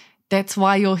 because that's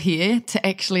why you're here, to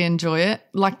actually enjoy it.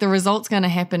 Like the result's going to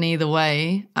happen either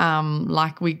way.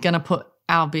 Like we're going to put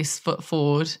our best foot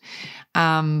forward,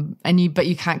 but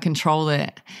you can't control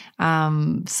that.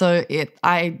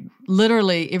 I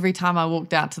literally, every time I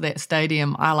walked out to that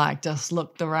stadium, I just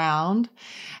looked around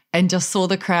and just saw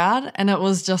the crowd, and it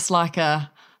was just like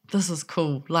this is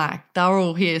cool. Like they were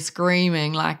all here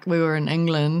screaming like we were in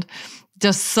England,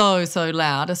 just so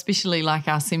loud, especially like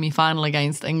our semi-final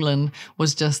against England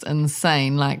was just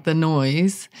insane, like the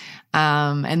noise,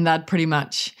 and they'd pretty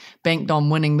much banked on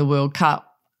winning the World Cup.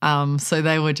 So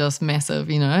they were just massive,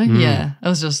 Yeah, it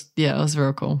was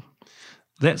real cool.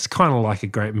 That's kind of like a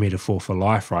great metaphor for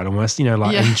life, right? Almost,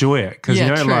 enjoy it. Because,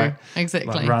 true.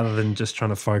 Exactly. Like rather than just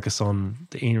trying to focus on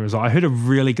the end result. I heard a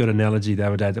really good analogy the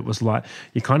other day that was like,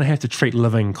 you kind of have to treat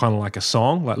living kind of like a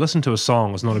song. Like listen to a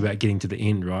song is not about getting to the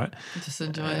end, right? Just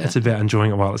enjoy it. It's about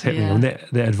enjoying it while it's happening. And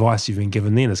that advice you've been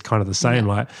given then is kind of the same.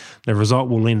 Like the result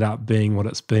will end up being what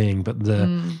it's being, but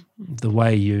the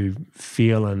way you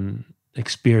feel and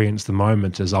experience the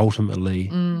moment is ultimately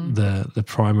the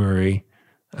primary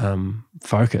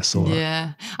focus.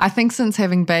 I think since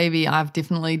having baby, I've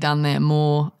definitely done that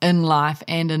more in life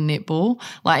and in netball.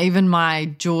 Like even my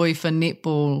joy for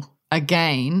netball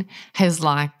again has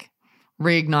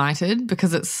reignited,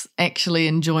 because it's actually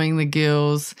enjoying the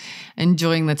girls,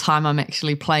 enjoying the time I'm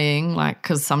actually playing,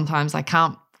 because sometimes I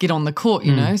can't get on the court,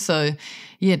 so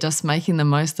just making the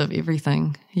most of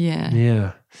everything.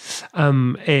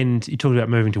 And you talked about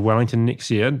moving to Wellington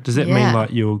next year. Does that mean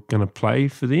you're going to play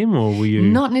for them, or were you?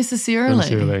 Not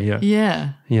necessarily.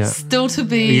 Yeah. Still to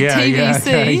be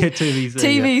TBC.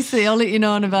 TBC. I'll let you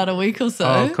know in about a week or so.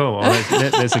 Oh, cool.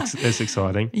 That's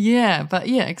exciting.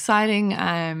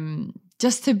 Exciting.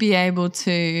 Just to be able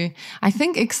to, I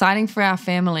think exciting for our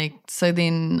family. So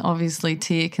then obviously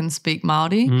Tia can speak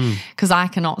Māori, because I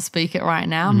cannot speak it right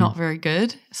now. I'm not very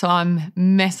good. So I'm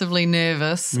massively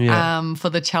nervous for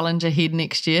the challenge ahead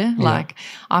next year.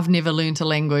 I've never learned a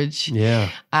language.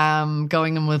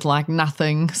 Going in with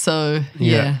nothing. So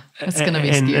it's going to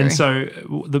be scary. And so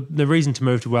the reason to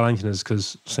move to Wellington is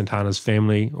because Santana's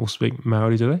family all speak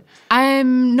Māori, do they?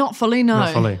 Not fully, no.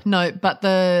 Not fully. No, but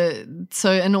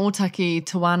so in Otaki,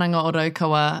 Te Wānanga o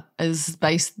Raukawa is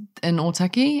based in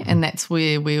Otaki, and that's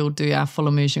where we'll do our full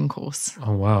immersion course.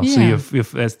 Oh, wow. So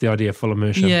that's the idea of full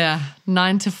immersion.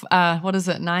 9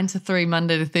 to 3,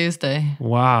 Monday to Thursday.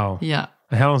 Wow. Yeah.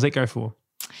 And how long does that go for?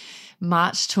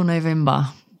 March till November.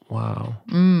 Wow.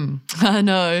 I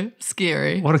know.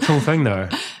 Scary. What a cool thing, though.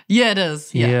 Yeah, it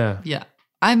is. Yeah.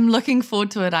 I'm looking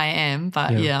forward to it, I am,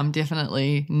 but I'm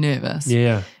definitely nervous.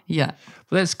 Yeah.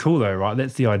 But that's cool though, right?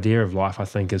 That's the idea of life, I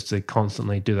think, is to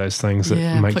constantly do those things that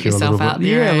make you a little bit,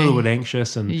 a little bit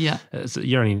anxious, and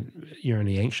you're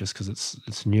only anxious because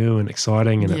it's new and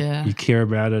exciting, and you care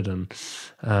about it, and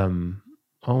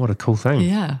what a cool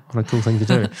thing! What a cool thing to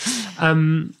do.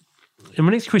 And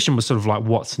my next question was sort of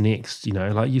what's next? You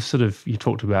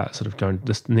talked about sort of going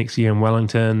this next year in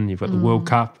Wellington. You've got the World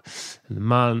Cup in the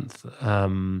month.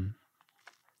 Do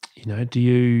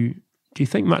you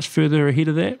think much further ahead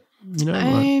of that?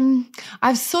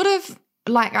 I've sort of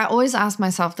I always ask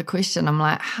myself the question. I'm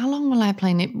like, how long will I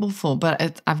play netball for?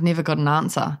 But I've never got an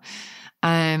answer.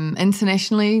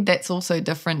 Internationally, that's also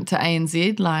different to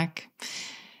ANZ.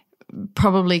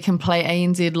 Probably can play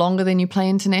ANZ longer than you play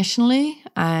internationally.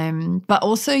 But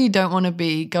also you don't want to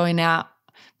be going out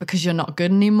because you're not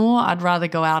good anymore. I'd rather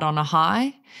go out on a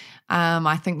high.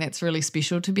 I think that's really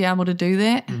special to be able to do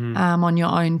that on your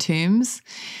own terms.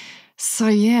 So,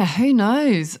 yeah, who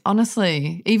knows?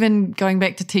 Honestly, even going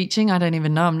back to teaching, I don't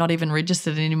even know. I'm not even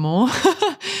registered anymore.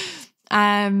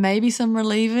 Maybe some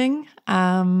relieving,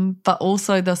 but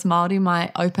also this Māori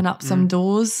might open up some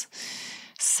doors.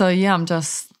 So, yeah, I'll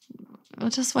just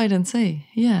wait and see.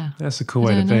 Yeah. That's a cool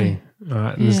way to be.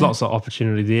 Right. And there's lots of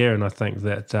opportunity there. And I think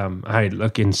that, hey,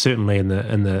 look, and certainly in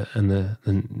the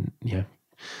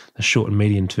short and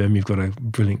medium term, you've got a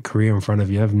brilliant career in front of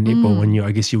you. Have netball, and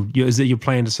I guess is that your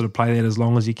plan to sort of play that as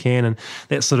long as you can, and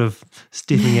that's sort of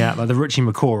stepping out like the Richie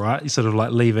McCaw, right? You're sort of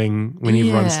like leaving when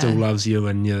everyone still loves you,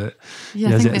 and I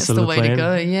think that's the way to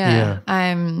go.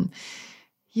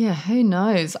 Yeah, who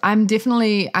knows? I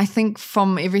think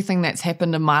from everything that's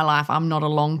happened in my life, I'm not a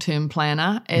long-term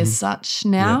planner as such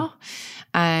now.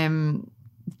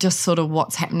 Just sort of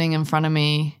what's happening in front of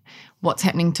me, what's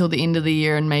happening till the end of the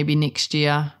year and maybe next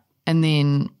year, and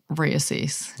then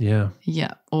reassess. Yeah.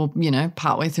 Or,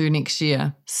 partway through next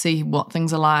year, see what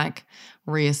things are like,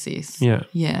 reassess.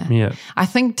 Yeah. I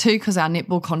think too, because our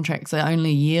netball contracts are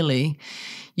only yearly,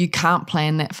 you can't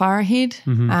plan that far ahead.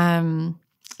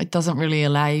 It doesn't really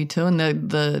allow you to. And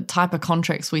the type of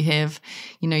contracts we have,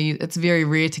 it's very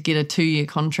rare to get a 2-year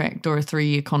contract or a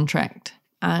 3-year contract.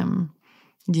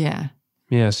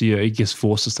 Yeah, so you're, I guess,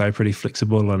 forced to stay pretty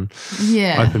flexible and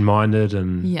open-minded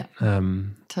and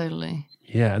totally.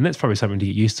 Yeah, and that's probably something to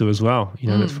get used to as well.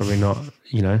 That's probably not,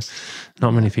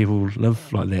 not many people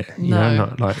live like that.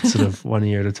 Not like sort of 1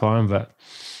 year at a time. But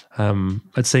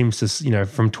it seems to,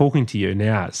 from talking to you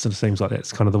now, it sort of seems like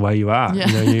that's kind of the way you are.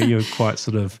 Yeah. You're quite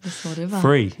sort of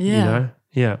free. Yeah.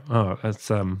 Oh, that's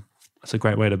a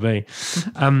great way to be.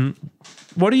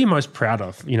 What are you most proud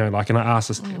of? And I ask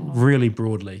this really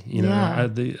broadly.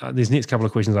 These next couple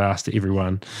of questions I ask to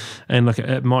everyone, and look,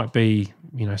 it might be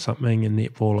something in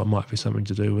netball. It might be something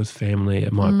to do with family.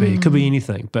 It might be. It could be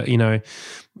anything. But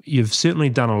you've certainly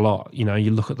done a lot.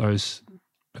 You look at those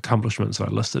accomplishments I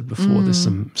listed before. There's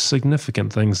some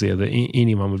significant things there that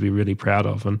anyone would be really proud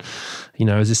of. And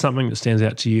is there something that stands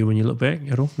out to you when you look back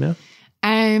at all now?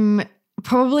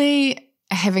 Probably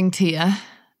having Tia.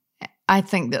 I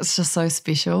think that's just so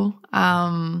special.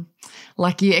 Sometimes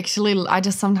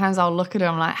I'll look at her,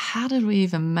 I'm like, how did we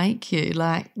even make you?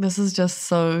 Like, this is just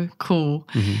so cool.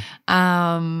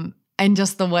 And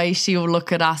just the way she'll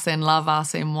look at us and love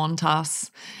us and want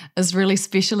us is really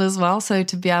special as well. So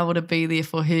to be able to be there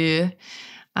for her,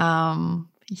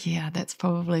 that's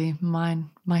probably my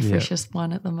freshest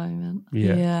one at the moment.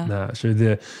 So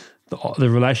the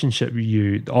relationship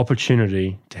the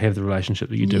opportunity to have the relationship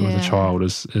that you do with a child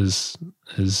is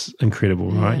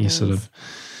incredible, right? You sort of,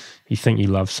 you think you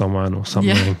love someone or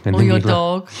something. And or your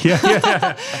dog.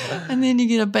 Yeah. And then you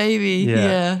get a baby.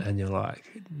 Yeah. And you're like,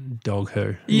 dog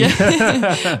who?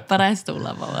 Yeah. But I still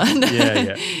love her.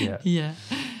 Yeah.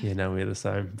 Yeah, no, we're the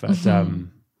same. But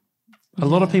a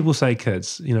lot of people say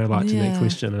kids, to that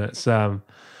question. And it's,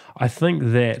 I think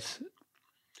that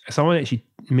someone actually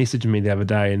messaged me the other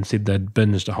day and said they'd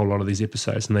binged a whole lot of these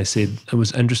episodes, and they said it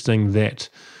was interesting that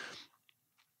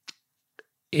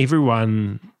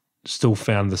everyone still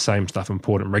found the same stuff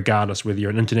important, regardless whether you're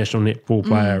an international netball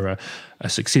player, a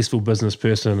successful business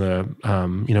person,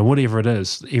 whatever it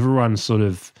is. Everyone's sort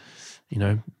of,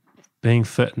 being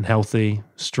fit and healthy,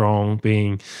 strong,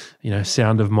 being,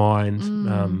 sound of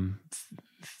mind,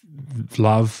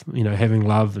 love, having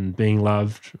love and being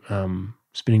loved,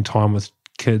 spending time with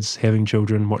kids, having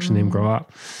children, watching them grow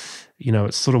up.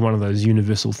 It's sort of one of those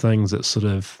universal things that sort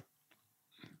of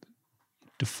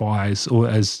defies, or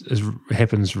as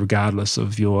happens regardless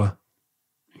of your,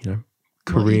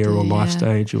 career or life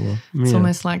stage. Or it's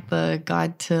almost like the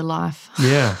guide to life.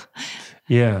 Yeah.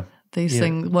 These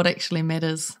things, what actually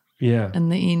matters. In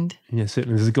the end. Yeah,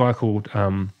 certainly. There's a guy called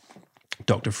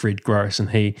Dr. Fred Gross, and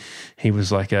he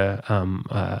was like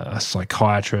a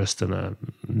psychiatrist and a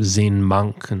Zen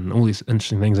monk and all these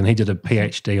interesting things, and he did a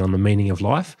PhD on the meaning of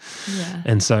life.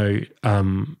 And so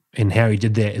and how he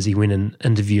did that is he went and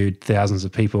interviewed thousands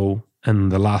of people in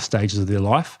the last stages of their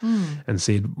life and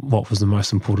said, what was the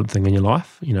most important thing in your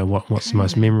life? What's the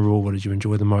most memorable? What did you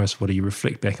enjoy the most? What do you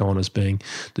reflect back on as being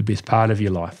the best part of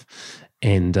your life?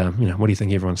 And what do you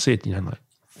think everyone said? Like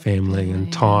family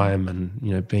and time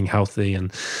and, being healthy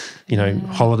and,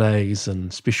 holidays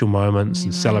and special moments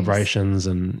and celebrations.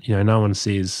 And, no one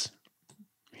says,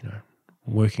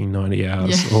 working 90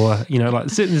 hours or,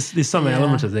 there's some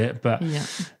element of that. But,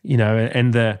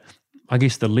 and I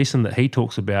guess the lesson that he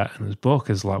talks about in his book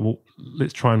is like, well,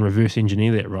 let's try and reverse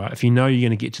engineer that, right? If you know you're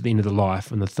going to get to the end of the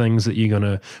life and the things that you're going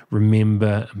to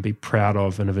remember and be proud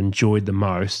of and have enjoyed the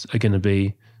most are going to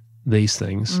be these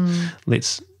things,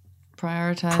 let's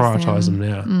prioritize them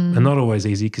now. And not always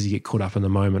easy because you get caught up in the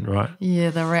moment, right?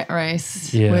 Yeah, the rat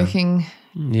race, working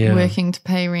to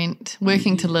pay rent,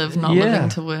 working to live, not living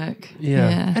to work.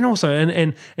 Yeah. And also,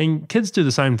 and kids do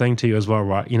the same thing to you as well,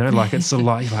 right? You know, like it's sort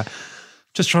of like,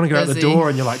 just trying to go out the door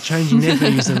and you're like changing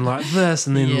nappies and like this,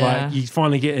 and then like you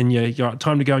finally get in you're like,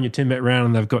 time to go and you turn back around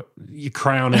and they've got your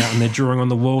crayon out and they're drawing on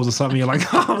the walls or something. You're like,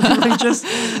 oh, really just,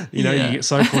 you know, you get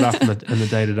so caught up in the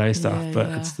day-to-day stuff, but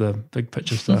it's the big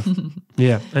picture stuff.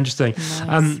 Yeah, interesting.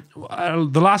 Nice.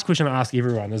 The last question I ask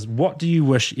everyone is, what do you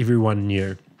wish everyone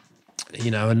knew?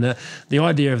 You know, and the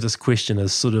idea of this question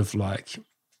is sort of like,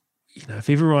 you know, if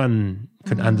everyone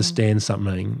could understand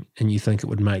something and you think it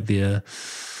would make their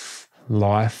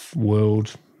life,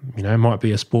 world, you know, it might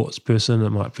be a sports person, it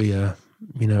might be a,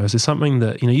 you know, is there something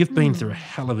that, you know, you've been through a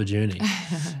hell of a journey,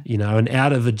 you know, and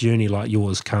out of a journey like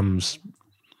yours comes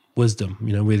wisdom,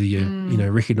 you know, whether you, you know,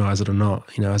 recognize it or not,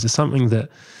 you know, is there something that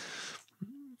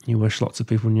you wish lots of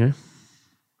people knew?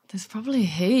 There's probably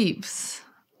heaps.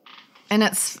 And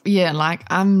it's, like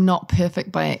I'm not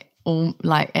perfect by all,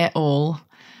 like at all.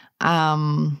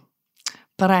 But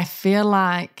I feel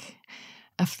like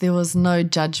if there was no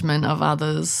judgment of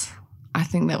others, I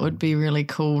think that would be really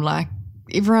cool. Like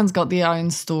everyone's got their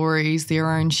own stories,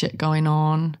 their own shit going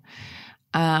on.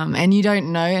 And you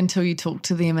don't know until you talk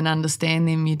to them and understand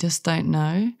them. You just don't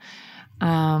know.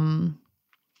 So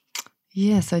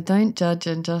don't judge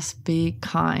and just be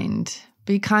kind.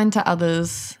 Be kind to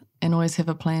others and always have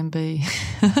a plan B.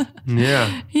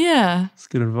 Yeah. That's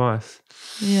good advice.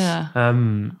 Yeah.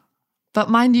 But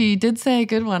mind you did say a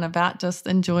good one about just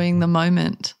enjoying the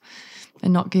moment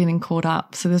and not getting caught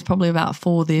up. So there's probably about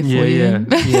 4 there for you.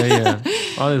 Yeah.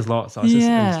 Oh, there's lots. It's just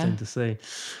interesting to see.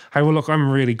 Hey, well, look,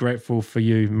 I'm really grateful for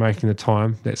you making the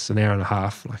time. That's an hour and a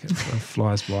half. Like it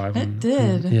flies by. It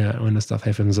did. When this stuff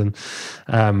happens. And,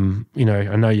 you know,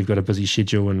 I know you've got a busy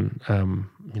schedule and,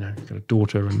 you know, you've got a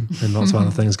daughter and lots of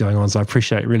other things going on. So I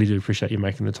really do appreciate you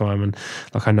making the time. And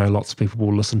like, I know lots of people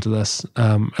will listen to this.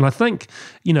 And I think,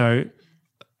 you know,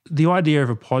 the idea of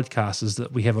a podcast is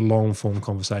that we have a long form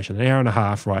conversation, an hour and a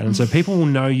half, right? And so people will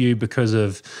know you because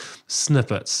of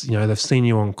snippets, you know, they've seen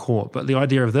you on court. But the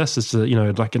idea of this is to, you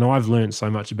know, like, you know, I've learned so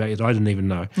much about you that I didn't even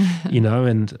know, you know,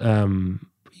 and,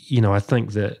 you know, I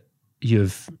think that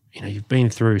you've been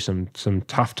through some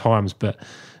tough times, but,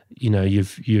 you know, you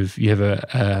have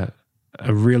a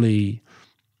really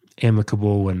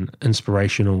amicable and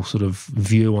inspirational sort of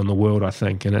view on the world, I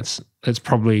think, and it's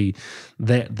probably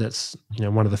that's you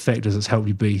know, one of the factors that's helped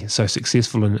you be so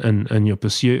successful in your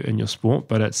pursuit in your sport.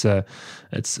 But it's a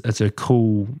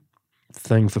cool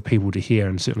thing for people to hear,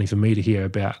 and certainly for me to hear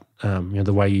about you know,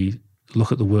 the way you look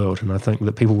at the world. And I think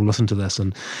that people will listen to this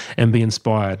and be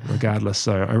inspired regardless.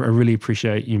 So I really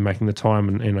appreciate you making the time,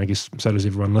 and I guess so does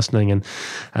everyone listening.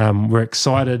 And we're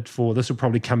excited for this. Will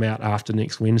probably come out after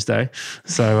next Wednesday.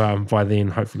 So by then,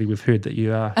 hopefully we've heard that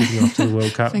you are heading off to the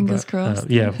World Cup. Fingers crossed.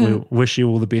 We'll wish you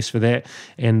all the best for that.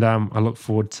 And I look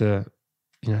forward to,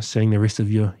 you know, seeing the rest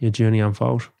of your journey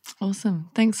unfold. Awesome.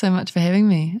 Thanks so much for having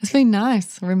me. It's been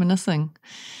nice reminiscing.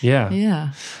 Yeah.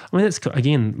 I mean, it's,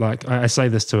 again, like I say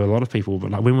this to a lot of people,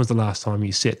 but like, when was the last time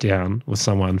you sat down with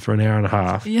someone for an hour and a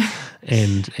half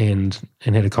and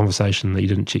had a conversation that you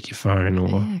didn't check your phone,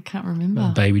 or I can't remember,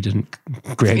 a baby didn't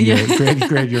grab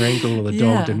your ankle, or the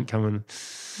dog didn't come in.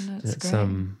 That's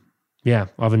great.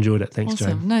 I've enjoyed it. Thanks,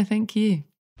 awesome. Jane. No, thank you.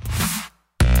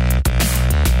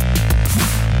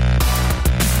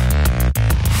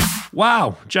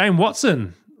 Wow, Jane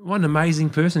Watson, what an amazing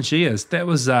person she is. That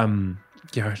was, you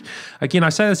know, again, I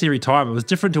say this every time, it was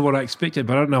different to what I expected,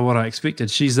 but I don't know what I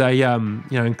expected. She's a, you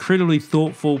know, incredibly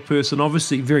thoughtful person,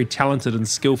 obviously very talented and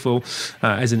skillful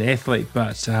as an athlete,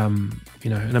 but, you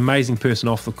know, an amazing person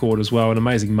off the court as well, an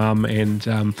amazing mum, and,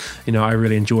 you know, I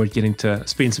really enjoyed getting to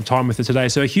spend some time with her today.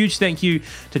 So a huge thank you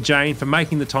to Jane for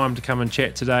making the time to come and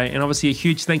chat today, and obviously a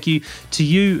huge thank you to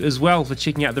you as well for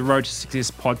checking out the Road to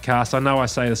Success podcast. I know I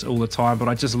say this all the time, but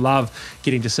I just love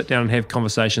getting to sit down and have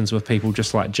conversations with people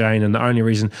just like Jane, and the only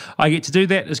reason I get to do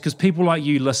that is because people like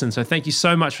you listen. So thank you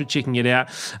so much for checking it out.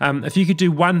 If you could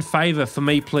do one favour for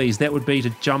me, please, that would be to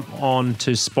jump on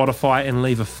to Spotify and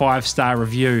leave a 5-star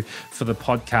review for the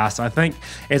podcast. I think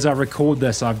as I record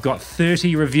this, I've got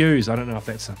 30 reviews. I don't know if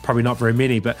that's probably not very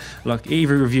many, but look,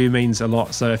 every review means a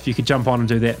lot. So if you could jump on and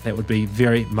do that, that would be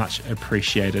very much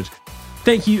appreciated.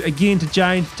 Thank you again to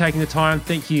Jane for taking the time.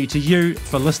 Thank you to you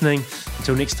for listening.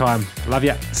 Until next time, love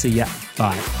ya. See ya.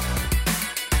 Bye.